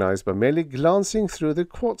recognize by merely glancing through the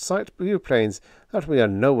quartzite viewplanes that we are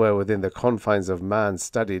nowhere within the confines of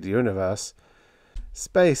man-studied universe.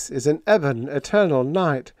 Space is an ebon, eternal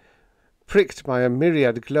night, pricked by a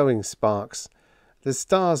myriad glowing sparks. The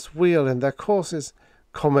stars wheel in their courses,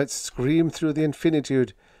 comets scream through the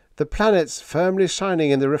infinitude, the planets, firmly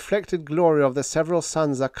shining in the reflected glory of the several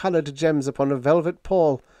suns, are coloured gems upon a velvet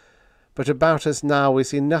pall. But about us now we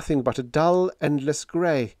see nothing but a dull, endless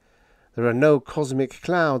grey. There are no cosmic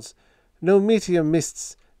clouds, no meteor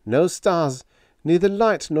mists, no stars, neither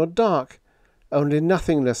light nor dark, only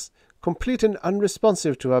nothingness, complete and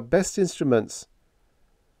unresponsive to our best instruments."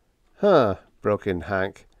 "Huh," broke in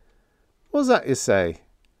Hank. "What's that you say?"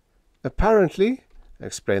 "Apparently,"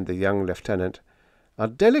 explained the young lieutenant, "our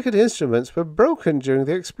delicate instruments were broken during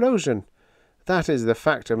the explosion. That is the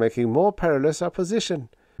factor making more perilous our position.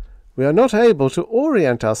 We are not able to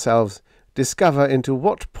orient ourselves, discover into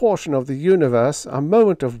what portion of the universe our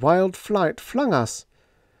moment of wild flight flung us.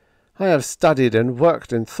 I have studied and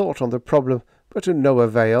worked and thought on the problem, but to no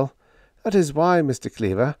avail. That is why, Mr.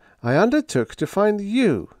 Cleaver, I undertook to find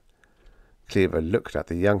you." Cleaver looked at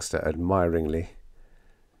the youngster admiringly.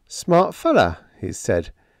 "Smart fella," he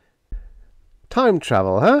said. "Time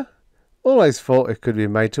travel, huh? Always thought it could be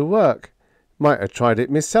made to work. Might have tried it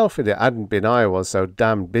myself if it hadn't been I was so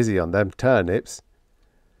damned busy on them turnips."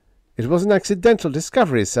 "It was an accidental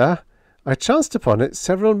discovery, sir. I chanced upon it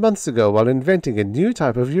several months ago while inventing a new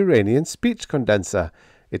type of uranium speech condenser.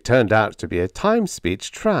 It turned out to be a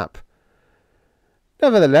time-speech trap."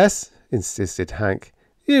 "Nevertheless," insisted Hank,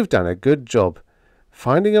 "you've done a good job,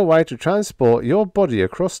 finding a way to transport your body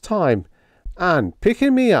across time, and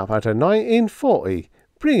picking me up at a 1940,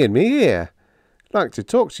 bringing me here. Like to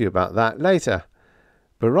talk to you about that later.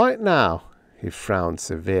 But right now," he frowned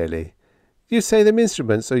severely, "you say them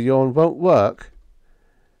instruments of yourn won't work?"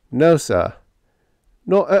 "No, sir."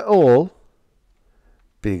 "Not at all?"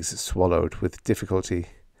 Biggs swallowed with difficulty.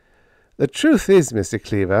 "The truth is, Mr.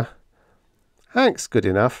 Cleaver—" "Hank's good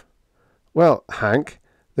enough." "Well, Hank,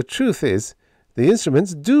 the truth is, the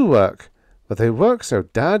instruments do work, but they work so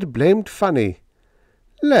dad-blamed funny."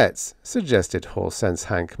 "Let's," suggested Horse Sense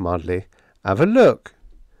Hank mildly, "have a look."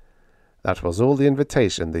 That was all the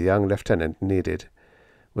invitation the young lieutenant needed.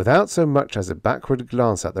 Without so much as a backward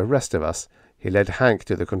glance at the rest of us, he led Hank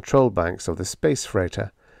to the control banks of the space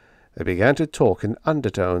freighter. They began to talk in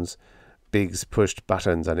undertones. Biggs pushed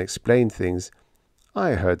buttons and explained things.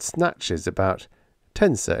 I heard snatches about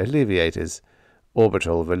tensor alleviators,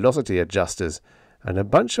 orbital velocity adjusters, and a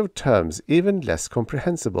bunch of terms even less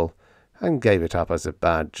comprehensible, and gave it up as a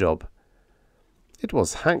bad job. It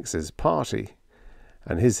was Hanks's party,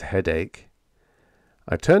 and his headache.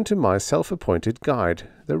 I turned to my self-appointed guide,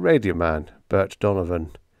 the radio man, Bert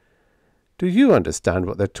Donovan. "Do you understand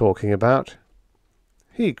what they're talking about?"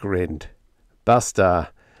 He grinned. "Buster,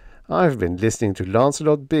 I've been listening to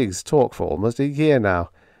Lancelot Biggs talk for almost a year now,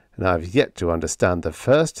 and I've yet to understand the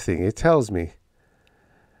first thing he tells me."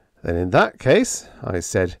 "Then in that case," I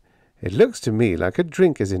said, "it looks to me like a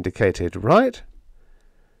drink is indicated, right?"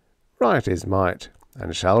 "Right is might,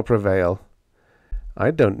 and shall prevail."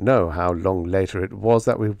 I don't know how long later it was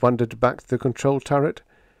that we wandered back to the control turret.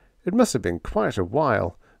 It must have been quite a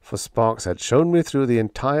while, for Sparks had shown me through the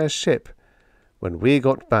entire ship. When we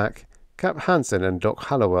got back, Cap Hansen and Doc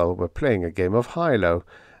Hallowell were playing a game of high-low,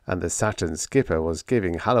 and the Saturn skipper was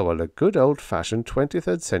giving Hallowell a good old-fashioned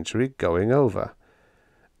 23rd century going-over.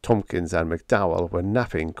 Tompkins and McDowell were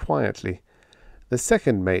napping quietly. The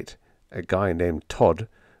second mate, a guy named Todd,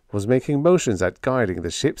 was making motions at guiding the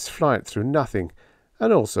ship's flight through nothing,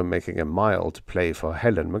 and also making a mile to play for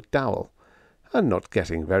Helen McDowell, and not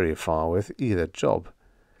getting very far with either job.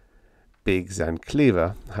 Biggs and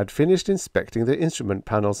Cleaver had finished inspecting the instrument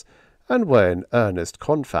panels and were in earnest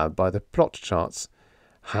confab by the plot charts.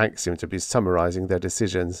 Hank seemed to be summarizing their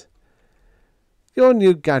decisions. "Your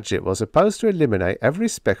new gadget was supposed to eliminate every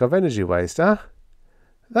speck of energy waste, huh?"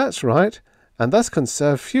 "That's right, and thus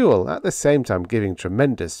conserve fuel, at the same time giving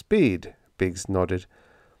tremendous speed," Biggs nodded.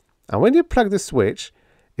 "And when you plugged the switch,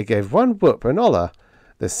 it gave one whoop and holler.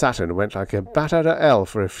 The Saturn went like a bat out of hell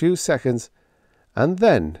for a few seconds. And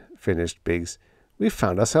then," finished Biggs, "we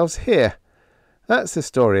found ourselves here. That's the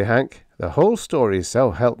story, Hank, the whole story,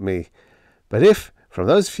 so help me. But if, from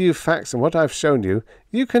those few facts and what I've shown you,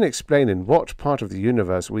 you can explain in what part of the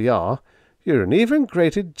universe we are, you're an even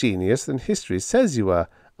greater genius than history says you are.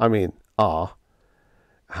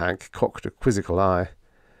 Hank cocked a quizzical eye.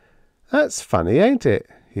 "That's funny, ain't it?"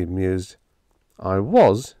 he mused. "I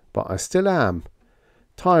was, but I still am.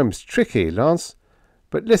 Time's tricky, Lance.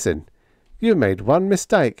 But listen, you made one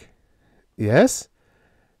mistake." "Yes?"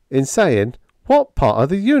 "In saying, what part of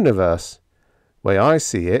the universe? Way I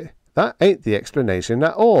see it, that ain't the explanation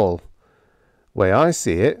at all. Way I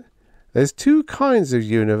see it, there's two kinds of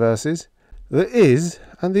universes, the is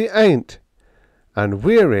and the ain't, and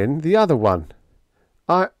we're in the other one."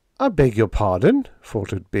 I beg your pardon,"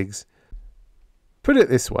 faltered Biggs. "Put it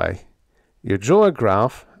this way. You draw a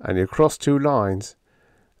graph and you cross two lines.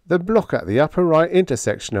 The block at the upper right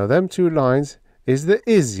intersection of them two lines is the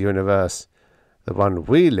is universe, the one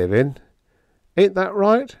we live in. Ain't that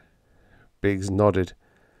right?" Biggs nodded.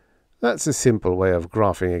 "That's a simple way of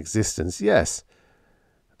graphing existence, yes.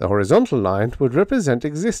 The horizontal line would represent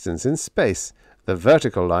existence in space, the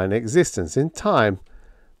vertical line existence in time.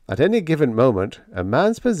 At any given moment, a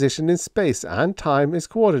man's position in space and time is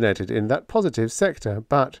coordinated in that positive sector,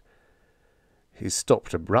 but—" He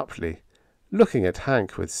stopped abruptly, looking at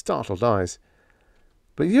Hank with startled eyes.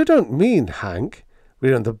 "But you don't mean, Hank,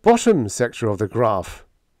 we're in the bottom sector of the graph?"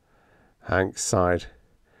 Hank sighed.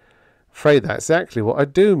 "Afraid that's exactly what I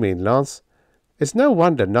do mean, Lance. It's no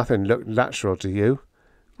wonder nothing looked natural to you.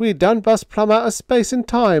 We done bust plumb out of space and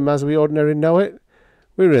time as we ordinary know it.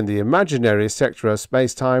 We're in the imaginary sector of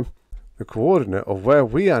space-time. The coordinate of where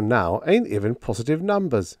we are now ain't even positive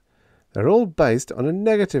numbers. They're all based on a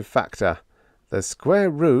negative factor, the square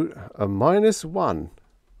root of -1.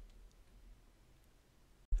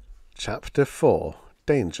 Chapter 4.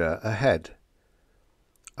 Danger Ahead.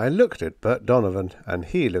 I looked at Bert Donovan, and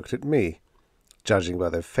he looked at me. Judging by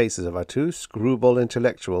the faces of our two screwball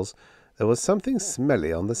intellectuals, there was something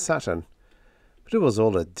smelly on the Saturn. But it was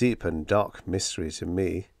all a deep and dark mystery to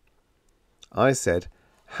me. I said,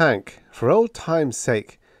 "Hank, for old time's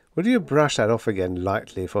sake, will you brush that off again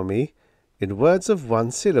lightly for me, in words of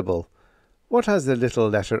one syllable? What has the little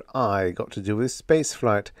letter I got to do with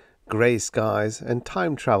spaceflight, grey skies, and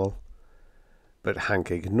time travel?" But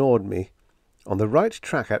Hank ignored me. On the right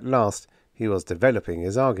track at last, he was developing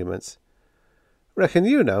his arguments. "Reckon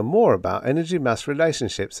you know more about energy-mass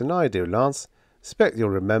relationships than I do, Lance. 'Spect you'll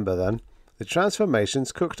remember then. The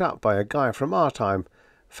transformations cooked up by a guy from our time,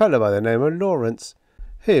 fellow by the name of Lawrence.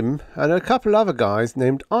 Him and a couple other guys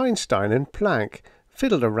named Einstein and Planck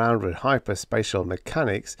fiddled around with hyperspatial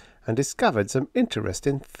mechanics and discovered some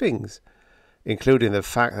interesting things, including the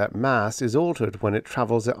fact that mass is altered when it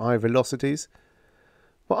travels at high velocities.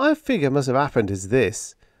 What I figure must have happened is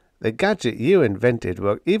this. The gadget you invented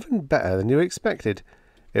worked even better than you expected.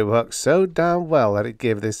 It worked so damn well that it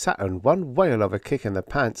gave the Saturn one whale of a kick in the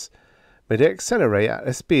pants, made it accelerate at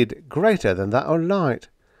a speed greater than that of light."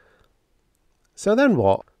 "So then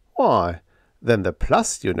what?" "Why, then the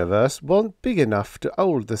plus universe wasn't big enough to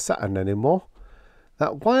hold the Saturn anymore.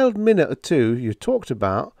 That wild minute or two you talked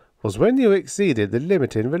about was when you exceeded the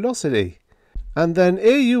limiting velocity. And then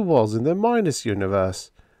here you was in the minus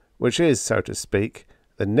universe, which is, so to speak,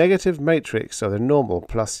 the negative matrix of the normal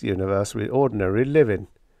plus universe we ordinarily live in.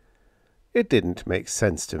 It didn't make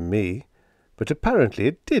sense to me, but apparently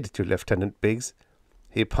it did to Lieutenant Biggs."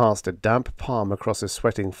 He passed a damp palm across his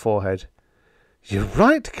sweating forehead. "You're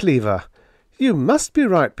right, Cleaver. You must be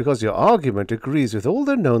right, because your argument agrees with all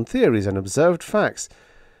the known theories and observed facts.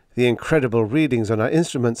 The incredible readings on our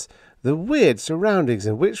instruments, the weird surroundings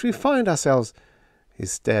in which we find ourselves." He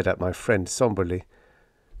stared at my friend somberly.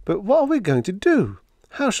 "But what are we going to do?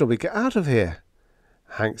 How shall we get out of here?"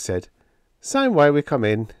 Hank said, "Same way we come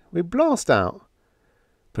in. We blast out."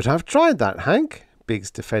 "But I've tried that, Hank,"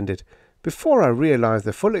 Biggs defended, "before I realized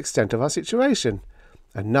the full extent of our situation.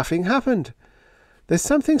 And nothing happened. There's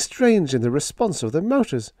something strange in the response of the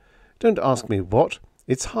motors. Don't ask me what.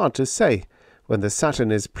 It's hard to say. when the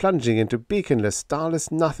Saturn is plunging into beaconless, starless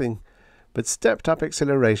nothing, but stepped-up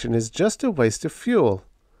acceleration is just a waste of fuel.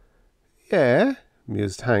 Yeah,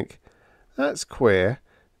 mused Hank. That's queer.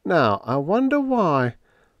 Now, I wonder why.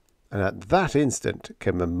 And at that instant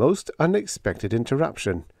came a most unexpected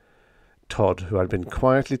interruption. Todd, who had been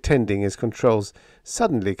quietly tending his controls,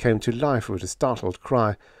 suddenly came to life with a startled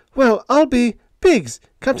cry. "Well, I'll be Biggs!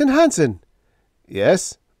 Captain Hansen!"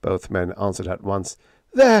 "Yes," both men answered at once.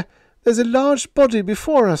 There's a large body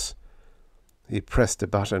before us." He pressed a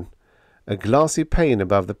button. A glassy pane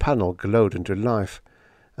above the panel glowed into life.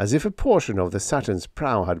 As if a portion of the Saturn's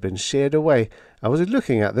prow had been sheared away, I was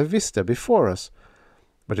looking at the vista before us.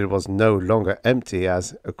 But it was no longer empty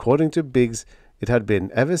as, according to Biggs, it had been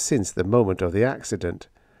ever since the moment of the accident.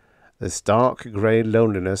 The stark grey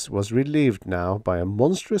loneliness was relieved now by a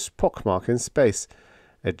monstrous pockmark in space,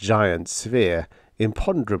 a giant sphere,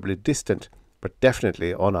 imponderably distant, but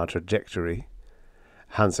definitely on our trajectory.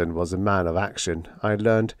 Hansen was a man of action, I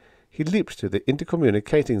learned. He leaped to the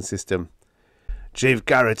intercommunicating system. "Chief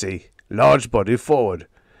Garrity, large body forward.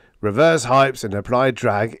 Reverse hypes and apply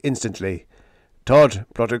drag instantly. Todd,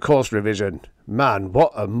 plot a course revision. Man,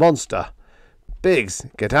 what a monster! Biggs,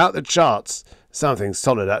 get out the charts. Something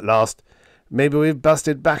solid at last. Maybe we've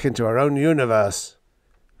busted back into our own universe."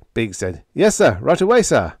 Biggs said, "Yes, sir, right away,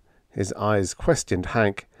 sir." His eyes questioned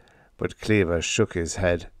Hank, but Cleaver shook his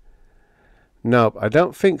head. "Nope, I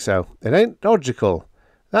don't think so. It ain't logical.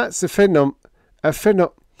 That's a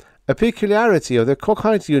peculiarity of the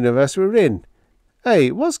cockeyed universe we're in. Hey,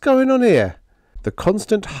 what's going on here?" The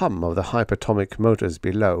constant hum of the hypertonic motors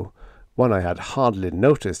below, one I had hardly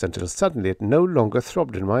noticed until suddenly it no longer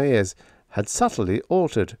throbbed in my ears, had subtly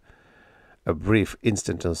altered. A brief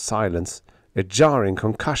instant of silence, a jarring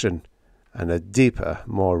concussion, and a deeper,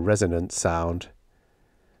 more resonant sound.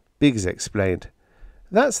 Biggs explained.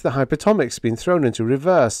 "That's the hypertonic's been thrown into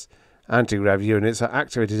reverse. Antigrav units are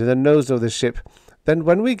activated in the nose of the ship. Then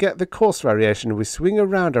when we get the course variation, we swing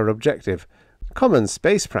around our objective. Common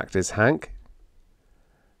space practice, Hank."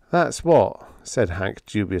 "That's what," said Hank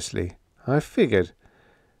dubiously. "I figured.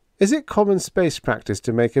 Is it common space practice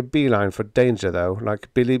to make a beeline for danger, though,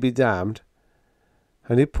 like Billy be damned?"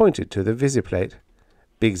 And he pointed to the visiplate.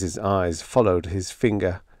 Biggs's eyes followed his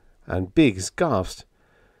finger, and Biggs gasped.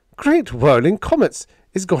 "Great whirling comets!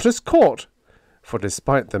 It's got us caught!" For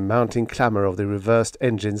despite the mounting clamour of the reversed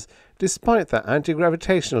engines, despite the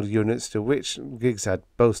anti-gravitational units to which Biggs had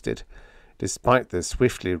boasted, despite the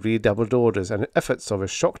swiftly redoubled orders and efforts of a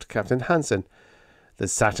shocked Captain Hansen, the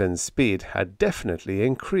Saturn's speed had definitely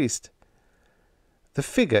increased. The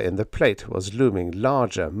figure in the plate was looming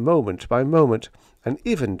larger moment by moment, and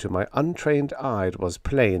even to my untrained eye it was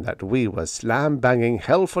plain that we were slam-banging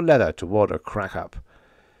hell for leather toward a crack-up.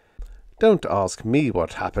 Don't ask me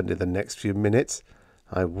what happened in the next few minutes.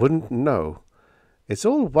 I wouldn't know. It's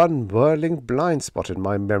all one whirling blind spot in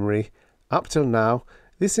my memory. Up till now,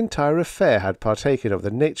 this entire affair had partaken of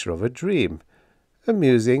the nature of a dream.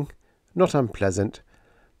 Amusing, not unpleasant,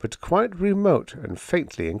 but quite remote and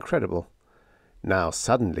faintly incredible. Now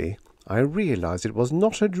suddenly I realized it was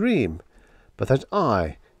not a dream, but that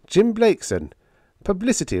I, Jim Blakeson,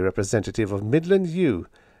 publicity representative of Midland U,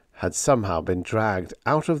 had somehow been dragged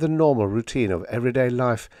out of the normal routine of everyday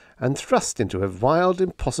life and thrust into a wild,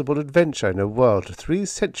 impossible adventure in a world 3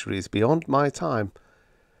 centuries beyond my time.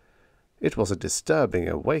 It was a disturbing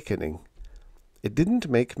awakening. It didn't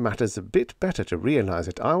make matters a bit better to realize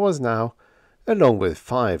that I was now, along with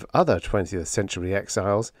 5 other 20th century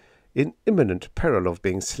exiles, in imminent peril of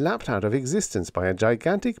being slapped out of existence by a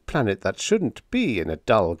gigantic planet that shouldn't be in a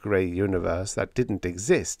dull grey universe that didn't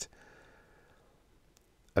exist.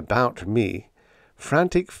 About me,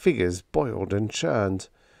 frantic figures boiled and churned.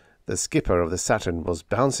 The skipper of the Saturn was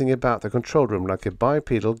bouncing about the control room like a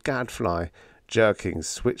bipedal gadfly, jerking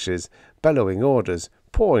switches, bellowing orders,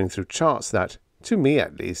 pouring through charts that, to me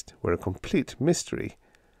at least, were a complete mystery.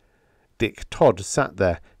 Dick Todd sat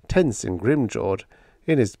there, tense and grim-jawed,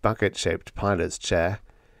 in his bucket-shaped pilot's chair.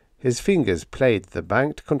 His fingers played the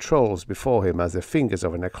banked controls before him as the fingers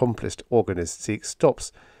of an accomplished organist seek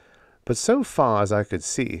stops, but so far as I could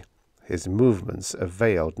see, his movements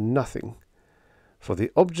availed nothing, for the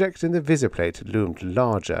object in the visiplate loomed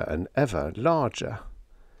larger and ever larger.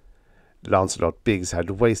 Lancelot Biggs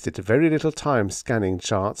had wasted very little time scanning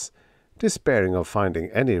charts. Despairing of finding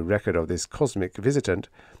any record of this cosmic visitant,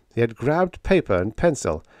 he had grabbed paper and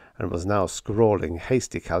pencil and was now scrawling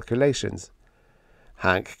hasty calculations.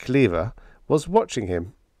 Hank Cleaver was watching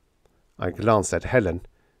him. I glanced at Helen.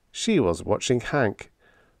 She was watching Hank.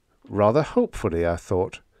 Rather hopefully, I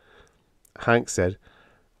thought. Hank said,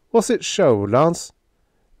 "What's it show, Lance?"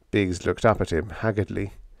 Biggs looked up at him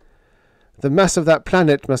haggardly. "The mass of that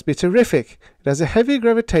planet must be terrific. It has a heavy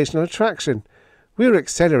gravitational attraction. We're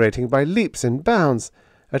accelerating by leaps and bounds.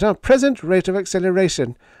 At our present rate of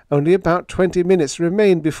acceleration, only about 20 minutes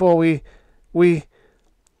remain before we...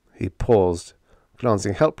 He paused,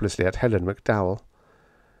 glancing helplessly at Helen McDowell.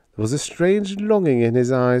 There was a strange longing in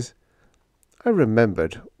his eyes. I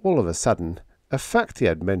remembered, all of a sudden, a fact he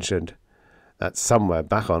had mentioned, that somewhere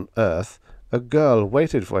back on Earth a girl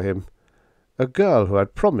waited for him, a girl who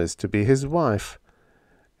had promised to be his wife.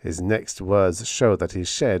 His next words showed that he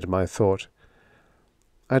shared my thought.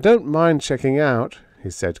 "I don't mind checking out," he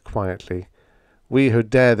said quietly. "We who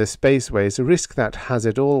dare the spaceways risk that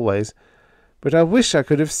hazard always, but I wish I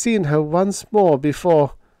could have seen her once more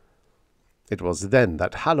before—" It was then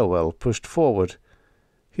that Hallowell pushed forward.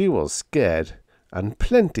 He was scared, and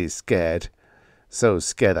plenty scared, so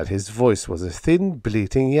scared that his voice was a thin,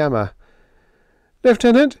 bleating yammer.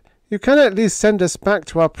 "Lieutenant, you can at least send us back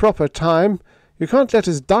to our proper time. You can't let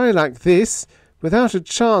us die like this, without a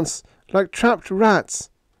chance, like trapped rats."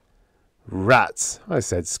 "Rats," I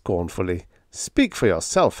said scornfully. "Speak for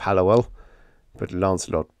yourself, Hallowell." But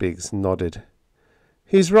Lancelot Biggs nodded.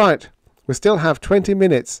 "He's right. We still have 20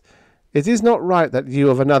 minutes. It is not right that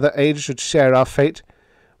you of another age should share our fate.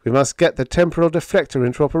 We must get the temporal deflector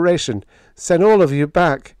into operation. Send all of you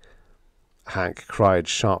back." Hank cried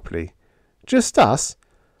sharply. "Just us?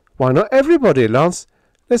 Why not everybody, Lance?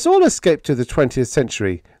 Let's all escape to the 20th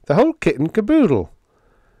century, the whole kit and caboodle."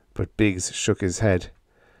 But Biggs shook his head.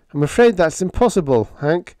 "I'm afraid that's impossible,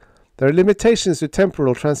 Hank. There are limitations to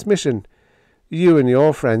temporal transmission. You and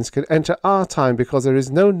your friends can enter our time because there is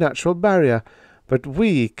no natural barrier, but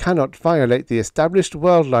we cannot violate the established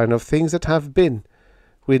world line of things that have been.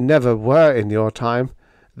 We never were in your time,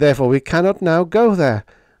 therefore we cannot now go there.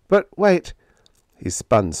 But wait." He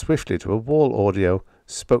spun swiftly to a wall audio,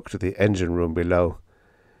 spoke to the engine room below.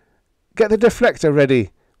 "Get the deflector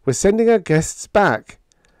ready. We're sending our guests back."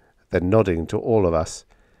 Then nodding to all of us,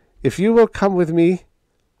 "If you will come with me—"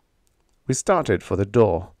 We started for the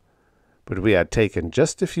door, but we had taken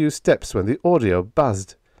just a few steps when the audio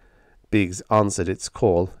buzzed. Biggs answered its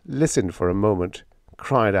call, listened for a moment,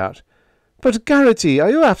 cried out, "But Garrity,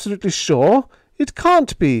 are you absolutely sure? It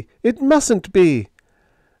can't be! It mustn't be!"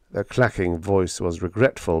 The clacking voice was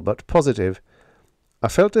regretful but positive. I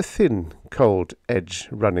felt a thin, cold edge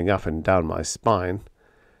running up and down my spine.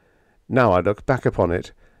 Now I look back upon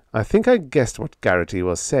it, I think I guessed what Garrity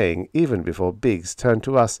was saying even before Biggs turned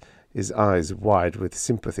to us, his eyes wide with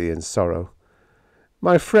sympathy and sorrow.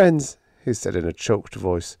 "My friends," he said in a choked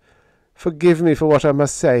voice, "forgive me for what I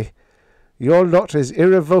must say. Your lot is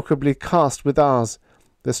irrevocably cast with ours.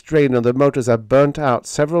 The strain on the motors have burnt out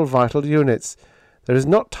several vital units. There is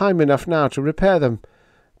not time enough now to repair them.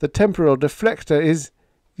 The temporal deflector is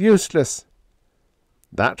useless."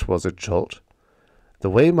 That was a jolt. The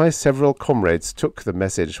way my several comrades took the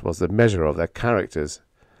message was the measure of their characters.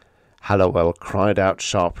 Hallowell cried out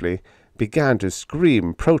sharply, began to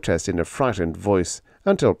scream protest in a frightened voice,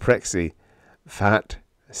 until Prexy, fat,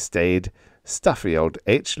 staid, stuffy old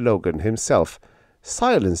H. Logan himself,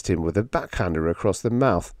 silenced him with a backhander across the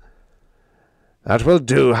mouth. "That will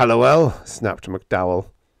do, Hallowell," snapped McDowell,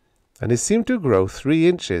 and he seemed to grow 3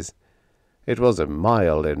 inches. It was a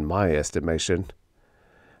mile in my estimation.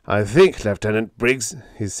 "I think, Lieutenant Briggs,"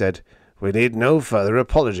 he said, "we need no further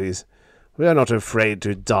apologies. We are not afraid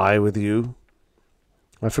to die with you."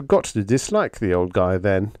 I forgot to dislike the old guy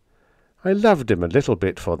then. I loved him a little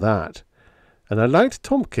bit for that. And I liked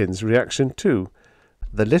Tompkins' reaction too.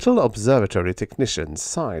 The little observatory technician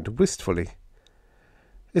sighed wistfully.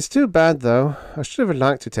 "It's too bad, though. I should have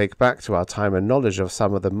liked to take back to our time a knowledge of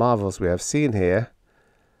some of the marvels we have seen here."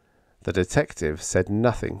 The detective said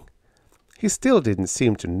nothing. He still didn't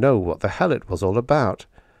seem to know what the hell it was all about.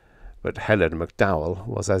 But Helen McDowell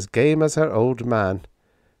was as game as her old man.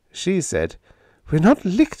 She said, "We're not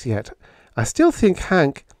licked yet. I still think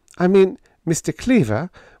Mr. Cleaver,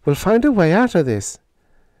 will find a way out of this."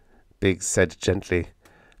 Biggs said gently,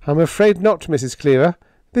 "I'm afraid not, Mrs. Cleaver.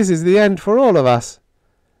 This is the end for all of us."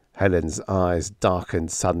 Helen's eyes darkened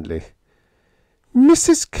suddenly.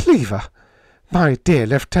 "Mrs. Cleaver? My dear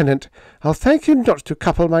Lieutenant, I'll thank you not to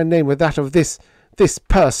couple my name with that of this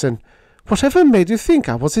person. Whatever made you think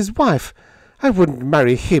I was his wife? I wouldn't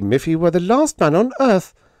marry him if he were the last man on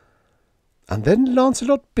earth." And then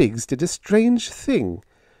Lancelot Biggs did a strange thing.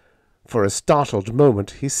 For a startled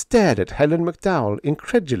moment he stared at Helen McDowell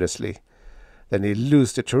incredulously. Then he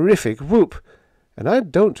loosed a terrific whoop, and I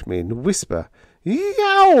don't mean whisper.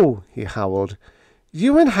 "Yow!" he howled.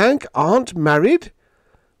 "You and Hank aren't married?"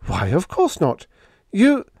 "Why, of course not.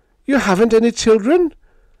 You haven't any children?"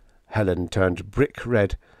 Helen turned brick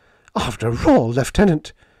red. "After all,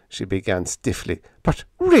 Lieutenant," she began stiffly, "but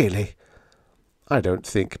really—" I don't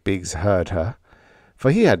think Biggs heard her,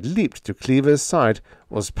 for he had leaped to Cleaver's side,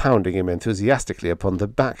 was pounding him enthusiastically upon the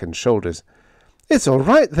back and shoulders. "It's all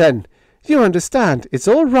right, then. You understand. It's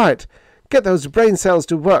all right. Get those brain cells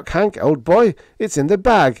to work, Hank, old boy. It's in the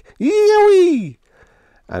bag. Yee-wee!"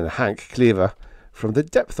 And Hank Cleaver, from the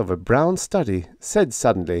depth of a brown study, said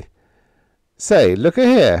suddenly, "Say,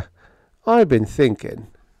 look-a-here. I've been thinking."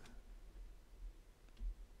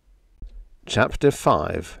 Chapter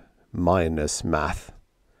 5. Minus Math.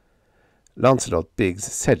 Lancelot Biggs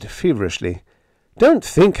said feverishly, "Don't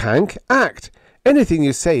think, Hank. Act. Anything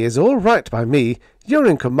you say is all right by me. You're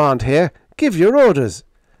in command here. Give your orders."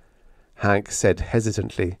 Hank said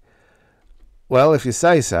hesitantly, "Well, if you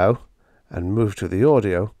say so," and moved to the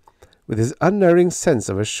audio. With his unerring sense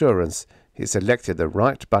of assurance, he selected the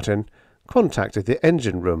right button, contacted the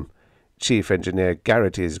engine room. Chief Engineer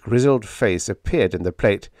Garrity's grizzled face appeared in the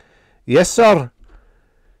plate. "Yes, sir."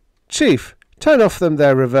 "Chief, turn off them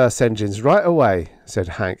there reverse engines right away," said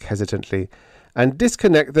Hank hesitantly, "and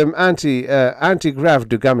disconnect them anti-grav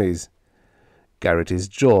dummies." Garrity's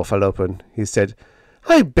jaw fell open. He said,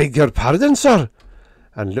 "I beg your pardon, sir,"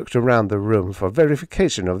 and looked around the room for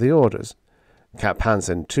verification of the orders. Cap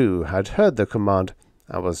Hansen, too, had heard the command,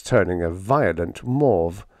 and was turning a violent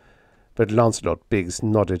mauve. But Lancelot Biggs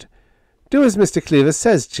nodded. "Do as Mr. Cleaver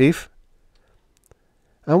says, Chief."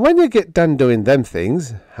 "And when you get done doing them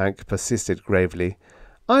things," Hank persisted gravely,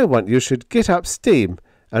 "I want you should get up steam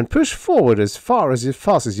and push forward as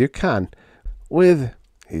fast as you can, with—"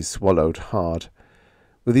 he swallowed hard,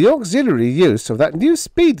 "with the auxiliary use of that new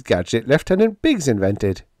speed gadget Lieutenant Biggs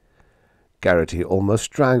invented." Garrity almost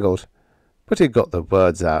strangled, but he got the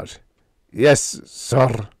words out. "Yes,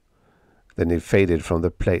 sir." Then he faded from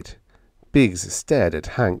the plate. Biggs stared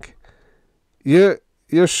at Hank. You're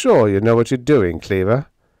sure you know what you're doing, Cleaver?"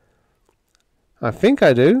 "I think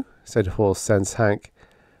I do," said Horse Sense Hank.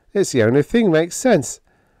 "It's the only thing makes sense.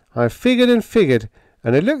 I've figured and figured,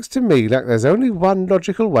 and it looks to me like there's only one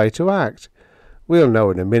logical way to act. We'll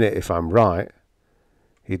know in a minute if I'm right."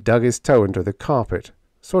 He dug his toe into the carpet,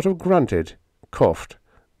 sort of grunted, coughed,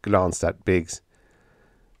 glanced at Biggs.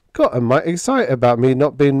 "Got a mite excited about me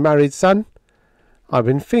not being married, son? I've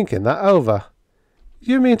been thinking that over.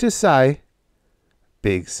 You mean to say—"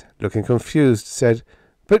 Biggs, looking confused, said,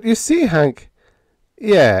 "But you see, Hank—"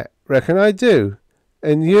 "Yeah, reckon I do.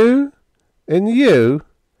 And you? And you?"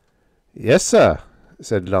 "Yes, sir,"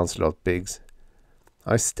 said Lancelot Biggs.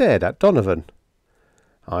 I stared at Donovan.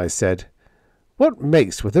 I said, "What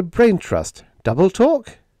makes with a brain trust? Double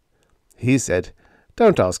talk?" He said,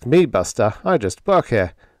 "Don't ask me, Buster. I just work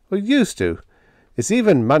here, or used to. It's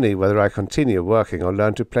even money whether I continue working or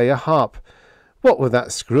learn to play a harp. What with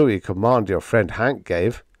that screwy command your friend Hank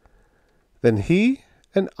gave?" Then he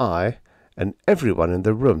and I and everyone in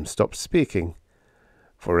the room stopped speaking,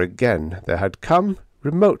 for again there had come,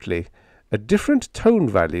 remotely, a different tone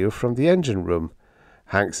value from the engine room.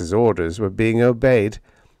 Hank's orders were being obeyed,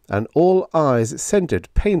 and all eyes centered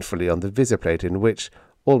painfully on the visiplate in which,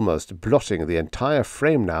 almost blotting the entire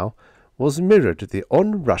frame now, was mirrored the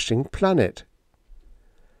onrushing planet.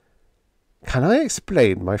 Can I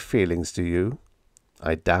explain my feelings to you?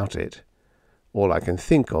 I doubt it. All I can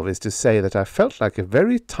think of is to say that I felt like a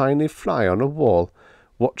very tiny fly on a wall,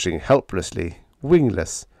 watching helplessly,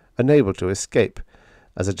 wingless, unable to escape,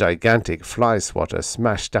 as a gigantic fly-swatter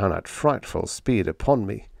smashed down at frightful speed upon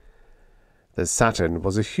me. The Saturn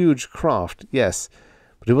was a huge craft, yes,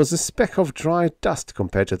 but it was a speck of dry dust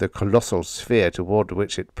compared to the colossal sphere toward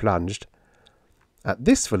which it plunged. At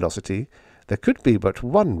this velocity, there could be but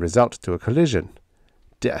one result to a collision: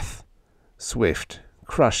 death. Swift,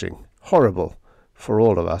 crushing, horrible, for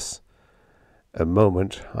all of us. A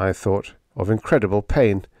moment, I thought, of incredible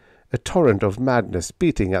pain, a torrent of madness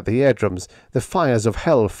beating at the eardrums, the fires of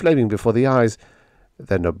hell flaming before the eyes,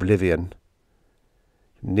 then oblivion.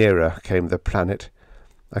 Nearer came the planet.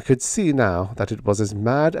 I could see now that it was as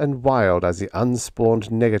mad and wild as the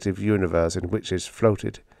unspawned negative universe in which it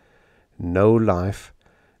floated. No life,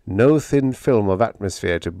 no thin film of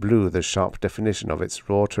atmosphere to blue the sharp definition of its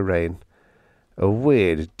raw terrain. A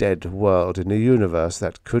weird, dead world in a universe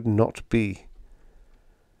that could not be.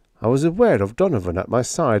 I was aware of Donovan at my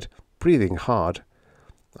side, breathing hard.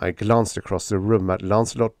 I glanced across the room at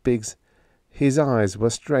Lancelot Biggs. His eyes were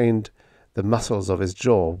strained, the muscles of his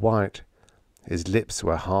jaw white. His lips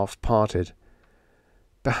were half parted.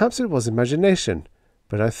 Perhaps it was imagination,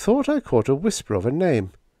 but I thought I caught a whisper of a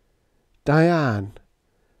name. Diane.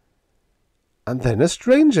 And then a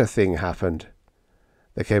stranger thing happened.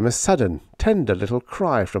 There came a sudden, tender little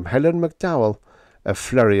cry from Helen McDowell, a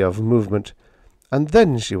flurry of movement, and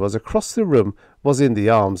then she was across the room, was in the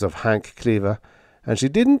arms of Hank Cleaver, and she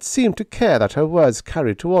didn't seem to care that her words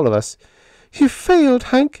carried to all of us. "You failed,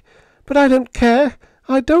 Hank, but I don't care.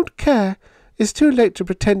 I don't care. It's too late to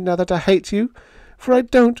pretend now that I hate you, for I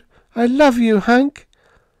don't. I love you, Hank."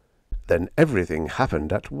 Then everything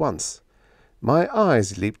happened at once. My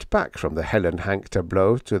eyes leaped back from the Helen Hank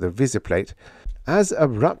tableau to the visiplate, as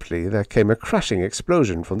abruptly there came a crashing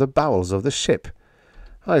explosion from the bowels of the ship.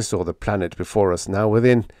 I saw the planet before us now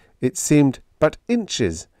within, it seemed, but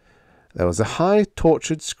inches. There was a high,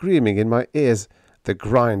 tortured screaming in my ears, the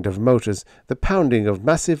grind of motors, the pounding of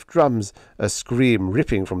massive drums, a scream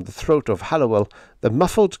ripping from the throat of Hallowell, the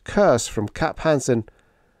muffled curse from Cap Hansen.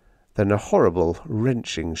 Then a horrible,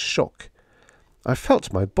 wrenching shock. I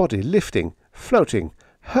felt my body lifting, floating,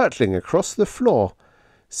 hurtling across the floor.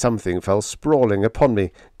 Something fell sprawling upon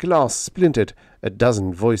me, glass splintered, a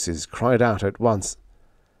dozen voices cried out at once.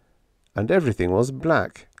 And everything was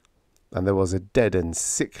black, and there was a dead and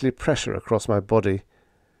sickly pressure across my body,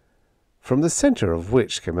 from the centre of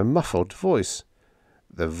which came a muffled voice,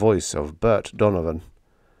 the voice of Bert Donovan.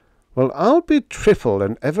 "Well, I'll be triple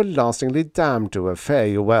and everlastingly damned to fare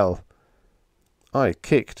you well." I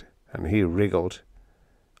kicked, and he wriggled.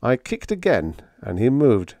 I kicked again, and he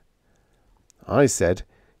moved. I said,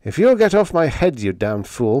 "If you'll get off my head, you damned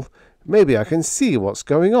fool, maybe I can see what's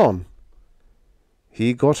going on."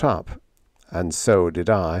 He got up, and so did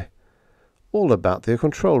I. All about the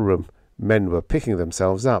control room, men were picking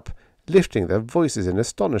themselves up, lifting their voices in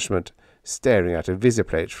astonishment, staring at a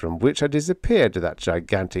visiplate from which had disappeared that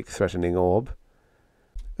gigantic threatening orb.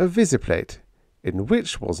 A visiplate, in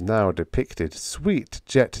which was now depicted sweet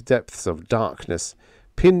jet depths of darkness,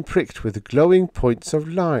 pin-pricked with glowing points of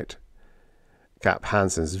light. Cap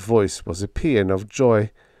Hansen's voice was a paean of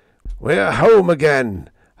joy. "We're home again!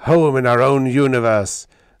 Home in our own universe!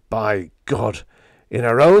 By God! In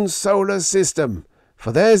our own solar system!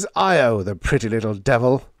 For there's Io, the pretty little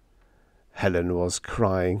devil!" Helen was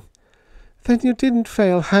crying. "Then you didn't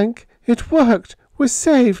fail, Hank. It worked. We're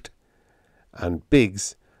saved." And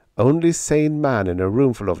Biggs, only sane man in a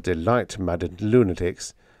roomful of delight-maddened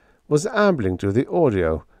lunatics, was ambling to the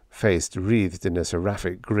audio, face wreathed in a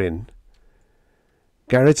seraphic grin.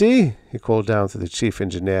 "Garrity," he called down to the chief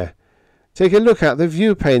engineer, "take a look at the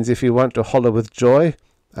view panes if you want to holler with joy,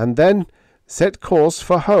 and then set course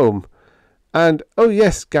for home. And, oh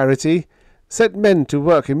yes, Garrity, set men to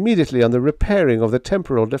work immediately on the repairing of the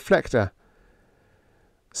temporal deflector."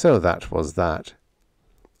 So that was that.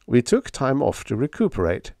 We took time off to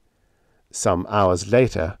recuperate. Some hours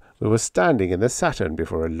later, we were standing in the Saturn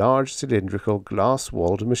before a large cylindrical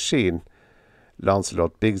glass-walled machine,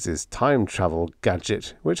 Lancelot Biggs's time-travel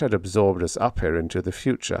gadget, which had absorbed us up here into the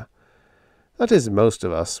future. That is, most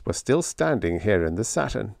of us were still standing here in the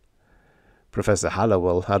Saturn. Professor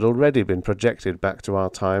Hallowell had already been projected back to our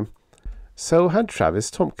time. So had Travis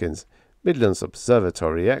Tompkins, Midland's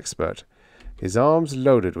observatory expert, his arms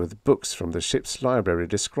loaded with books from the ship's library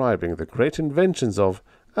describing the great inventions of,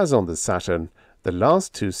 as on the Saturn, the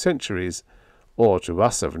last 2 centuries, or to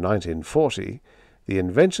us of 1940, the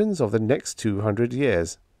inventions of the next 200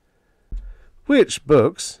 years. "Which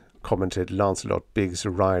books," commented Lancelot Biggs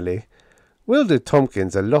wryly, "will do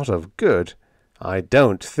Tompkins a lot of good, I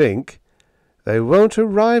don't think. They won't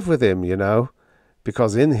arrive with him, you know,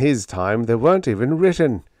 because in his time they weren't even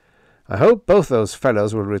written. I hope both those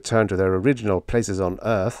fellows will return to their original places on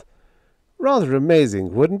Earth. Rather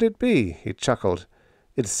amazing, wouldn't it be?" he chuckled.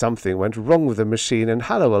 "If something went wrong with the machine and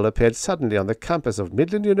Hallowell appeared suddenly on the campus of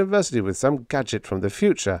Midland University with some gadget from the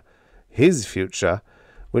future, his future,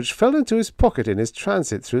 which fell into his pocket in his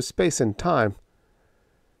transit through space and time."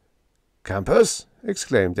 "Campus?"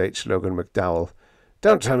 exclaimed H. Logan McDowell.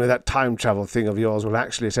 "Don't tell me that time-travel thing of yours will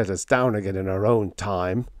actually set us down again in our own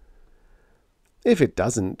time." "If it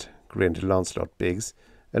doesn't," grinned Lancelot Biggs,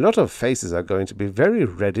 "a lot of faces are going to be very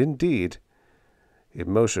red indeed." He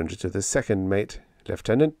motioned to the second mate,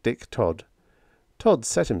 Lieutenant Dick Todd. Todd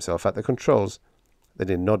set himself at the controls. Then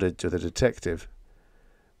he nodded to the detective.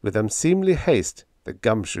 With unseemly haste, the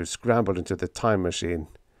gumshoe scrambled into the time machine.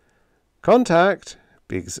 "Contact!"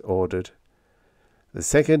 Biggs ordered. The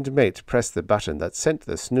second mate pressed the button that sent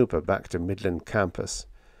the snooper back to Midland campus.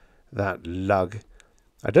 That lug!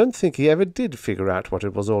 I don't think he ever did figure out what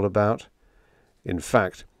it was all about. In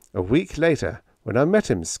fact, a week later, when I met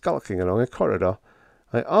him skulking along a corridor,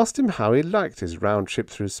 I asked him how he liked his round trip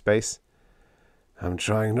through space. "I'm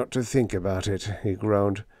trying not to think about it," he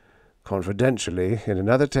groaned. "Confidentially, in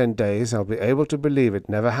another 10 days I'll be able to believe it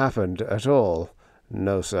never happened at all.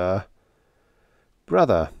 No, sir."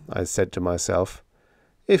 Brother, I said to myself,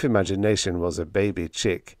 if imagination was a baby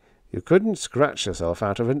chick, you couldn't scratch yourself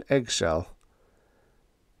out of an eggshell.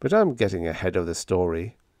 But I'm getting ahead of the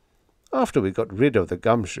story. After we got rid of the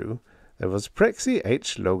gumshoe, there was Prexy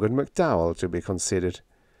H. Logan McDowell to be considered.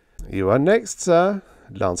 You are next, sir,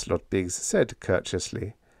 Lancelot Biggs said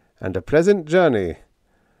courteously, and a pleasant journey.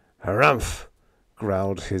 Harumph,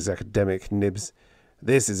 growled his academic Nibs.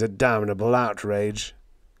 This is a damnable outrage.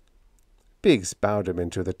 Biggs bowed him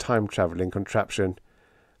into the time-travelling contraption.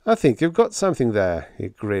 I think you've got something there, he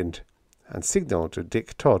grinned, and signalled to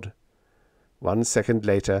Dick Todd. 1 second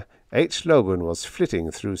later, H. Logan was flitting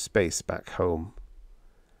through space back home.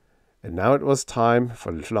 And now it was time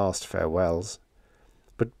for last farewells.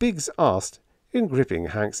 But Biggs asked, in gripping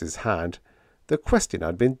Hanks's hand, the question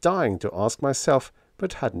I'd been dying to ask myself,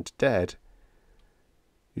 but hadn't dared.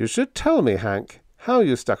 You should tell me, Hank, how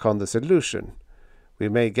you stuck on the solution. We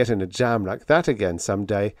may get in a jam like that again some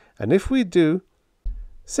day, and if we do...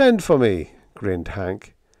 Send for me, grinned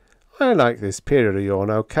Hank. I like this period of yourn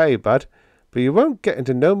okay, bud, but you won't get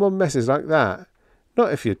into no more messes like that.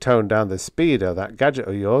 Not if you tone down the speed of that gadget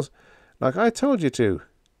of yours, like I told you to.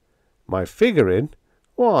 My figuring?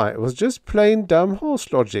 Why, it was just plain dumb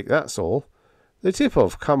horse logic, that's all. The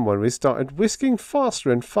tip-off come when we started whisking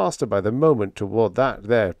faster and faster by the moment toward that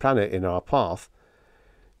there planet in our path.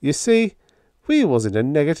 You see, we was in a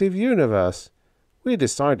negative universe. We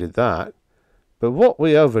decided that. But what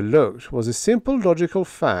we overlooked was a simple logical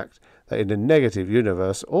fact that in a negative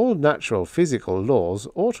universe all natural physical laws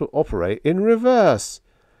ought to operate in reverse.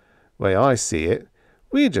 Way I see it,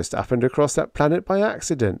 we just happened across that planet by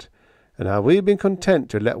accident, and had we been content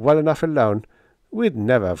to let well enough alone, we'd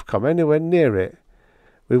never have come anywhere near it.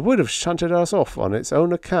 We would have shunted us off on its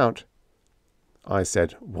own account. I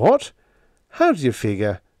said, What? How do you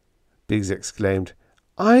figure? Biggs exclaimed,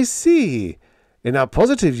 I see. In our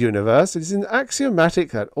positive universe, it is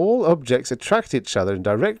axiomatic that all objects attract each other in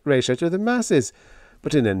direct ratio to the masses,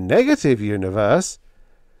 but in a negative universe...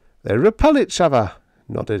 They repel each other,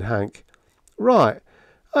 nodded Hank. Right.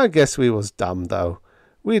 I guess we was dumb, though.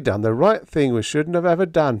 We done the right thing we shouldn't have ever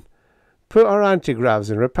done. Put our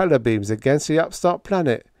antigravs and repeller beams against the upstart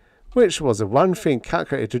planet, which was the one thing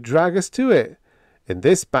calculated to drag us to it. In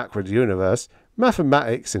this backward universe,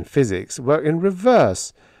 mathematics and physics work in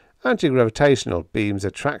reverse. Anti-gravitational beams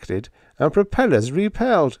attracted and propellers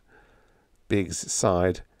repelled. Biggs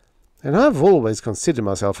sighed. And I've always considered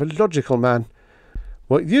myself a logical man.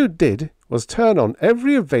 What you did was turn on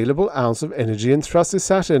every available ounce of energy and thrust the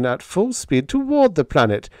Saturn at full speed toward the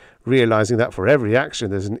planet, realizing that for every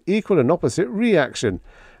action there's an equal and opposite reaction,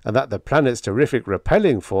 and that the planet's terrific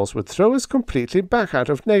repelling force would throw us completely back out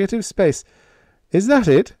of negative space. Is that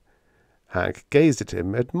it? Hank gazed at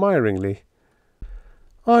him admiringly.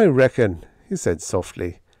 I reckon, he said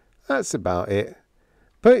softly. That's about it.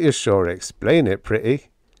 But you sure explain it pretty.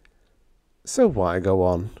 So why go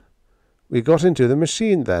on? We got into the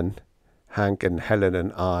machine then, Hank and Helen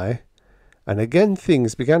and I, and again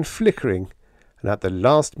things began flickering, and at the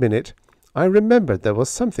last minute I remembered there was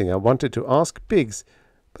something I wanted to ask Biggs,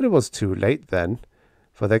 but it was too late then,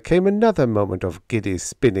 for there came another moment of giddy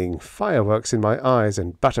spinning, fireworks in my eyes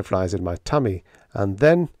and butterflies in my tummy, and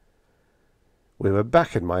then... We were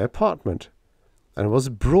back in my apartment, and it was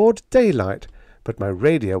broad daylight, but my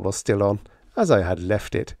radio was still on, as I had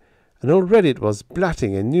left it, and already it was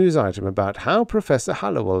blatting a news item about how Professor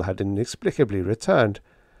Hallowell had inexplicably returned.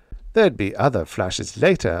 There'd be other flashes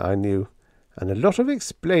later, I knew, and a lot of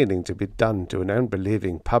explaining to be done to an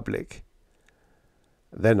unbelieving public.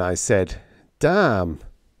 Then I said, Damn.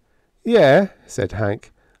 Yeah, said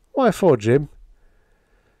Hank. Why for, Jim?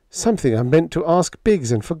 Something I meant to ask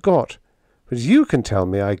Biggs and forgot. But you can tell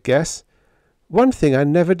me, I guess. One thing I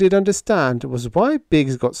never did understand was why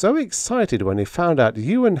Biggs got so excited when he found out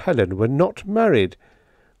you and Helen were not married.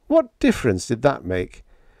 What difference did that make?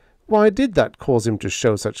 Why did that cause him to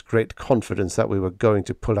show such great confidence that we were going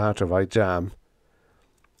to pull out of our jam?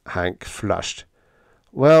 Hank flushed.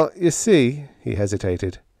 Well, you see, he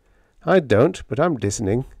hesitated. I don't, but I'm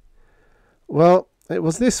listening. Well, it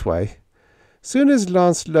was this way. Soon as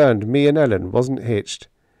Lance learned me and Ellen wasn't hitched,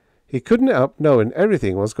 he couldn't help knowing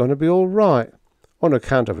everything was going to be all right. On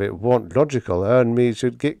account of it warn't logical her and me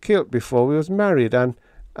should get killed before we was married and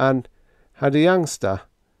had a youngster.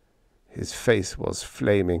 His face was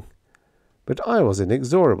flaming. But I was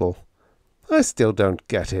inexorable. I still don't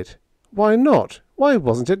get it. Why not? Why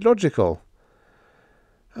wasn't it logical?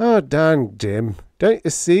 Oh, dang, Jim, don't you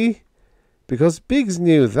see? Because Biggs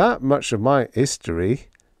knew that much of my history,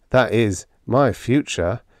 that is, my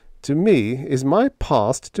future, to me is my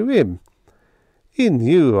past to him. He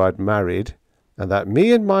knew I'd married, and that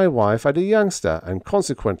me and my wife had a youngster, and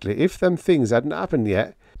consequently, if them things hadn't happened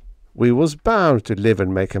yet, we was bound to live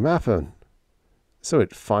and make 'em happen. So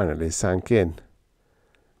it finally sank in.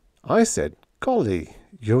 I said, "Golly,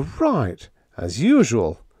 you're right, as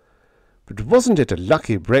usual. But wasn't it a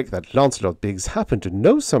lucky break that Lancelot Biggs happened to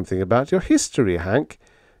know something about your history, Hank?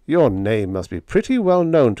 Your name must be pretty well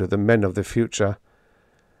known to the men of the future."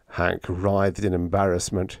 Hank writhed in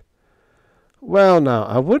embarrassment. "Well, now,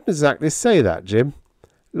 I wouldn't exactly say that, Jim.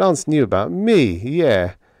 Lance knew about me,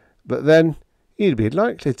 yeah, but then he'd be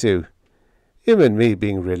likely to. Him and me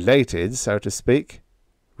being related, so to speak."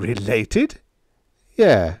 "Related?"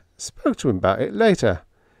 "Yeah, spoke to him about it later.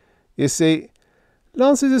 You see,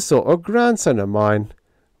 Lance is a sort of grandson of mine,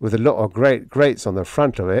 with a lot of great-greats on the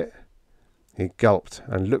front of it." He gulped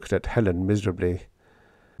and looked at Helen miserably.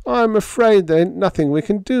 "I'm afraid there ain't nothing we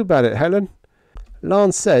can do about it, Helen.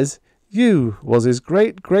 Lance says you was his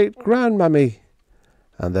great-great-grandmammy."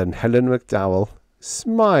 And then Helen McDowell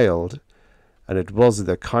smiled, and it was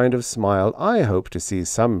the kind of smile I hope to see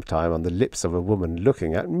sometime on the lips of a woman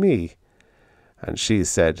looking at me. And she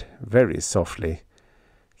said, very softly,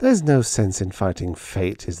 "There's no sense in fighting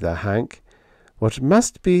fate, is there, Hank? What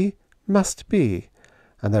must be,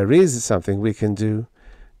 and there is something we can do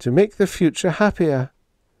to make the future happier."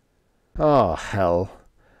 Ah, hell.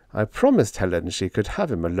 I promised Helen she could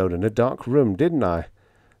have him alone in a dark room, didn't I?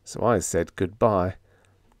 So I said goodbye.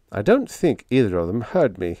 I don't think either of them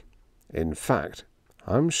heard me. In fact,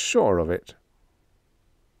 I'm sure of it.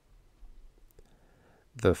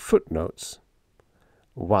 The footnotes.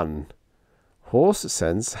 1. Horse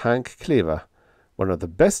Sense Hank Cleaver, one of the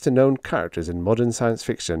best-known characters in modern science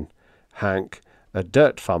fiction. Hank, a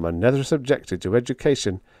dirt farmer never subjected to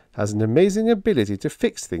education, has an amazing ability to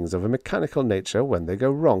fix things of a mechanical nature when they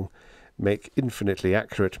go wrong, make infinitely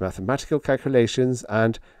accurate mathematical calculations,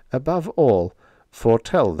 and, above all,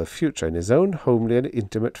 foretell the future in his own homely and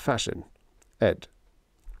intimate fashion. Ed.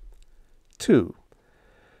 2.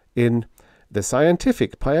 In The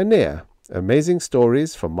Scientific Pioneer, Amazing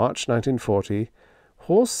Stories from March 1940,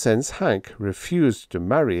 Horse Sense Hank refused to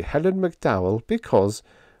marry Helen McDowell because,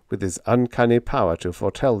 with his uncanny power to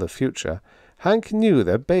foretell the future, Hank knew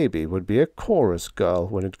their baby would be a chorus girl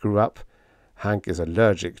when it grew up. Hank is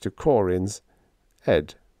allergic to chorins.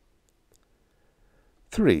 Ed.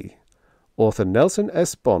 3. Author Nelson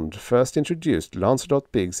S. Bond first introduced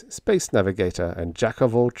Lancelot Biggs, space navigator and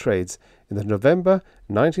jack-of-all-trades, in the November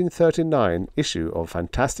 1939 issue of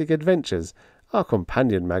Fantastic Adventures, our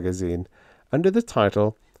companion magazine, under the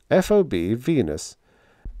title FOB Venus.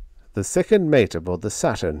 The second mate aboard the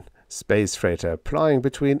Saturn, space freighter plying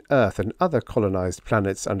between Earth and other colonized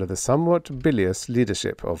planets under the somewhat bilious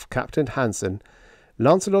leadership of Captain Hansen,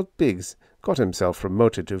 Lancelot Biggs got himself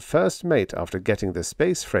promoted to first mate after getting the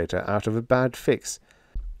space freighter out of a bad fix.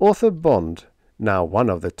 Author Bond, now one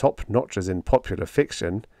of the top notchers in popular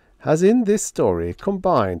fiction, has in this story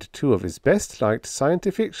combined two of his best-liked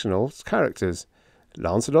science-fictional characters,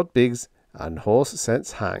 Lancelot Biggs and Horse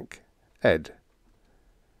Sense Hank. Ed.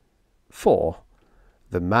 4.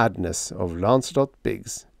 The Madness of Lancelot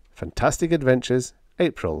Biggs. Fantastic Adventures,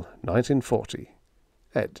 April 1940.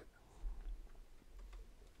 Ed.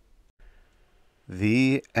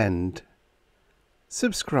 The End.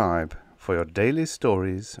 Subscribe for your daily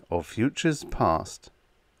stories of futures past.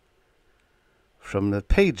 From the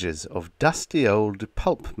pages of dusty old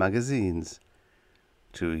pulp magazines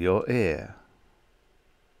to your ear.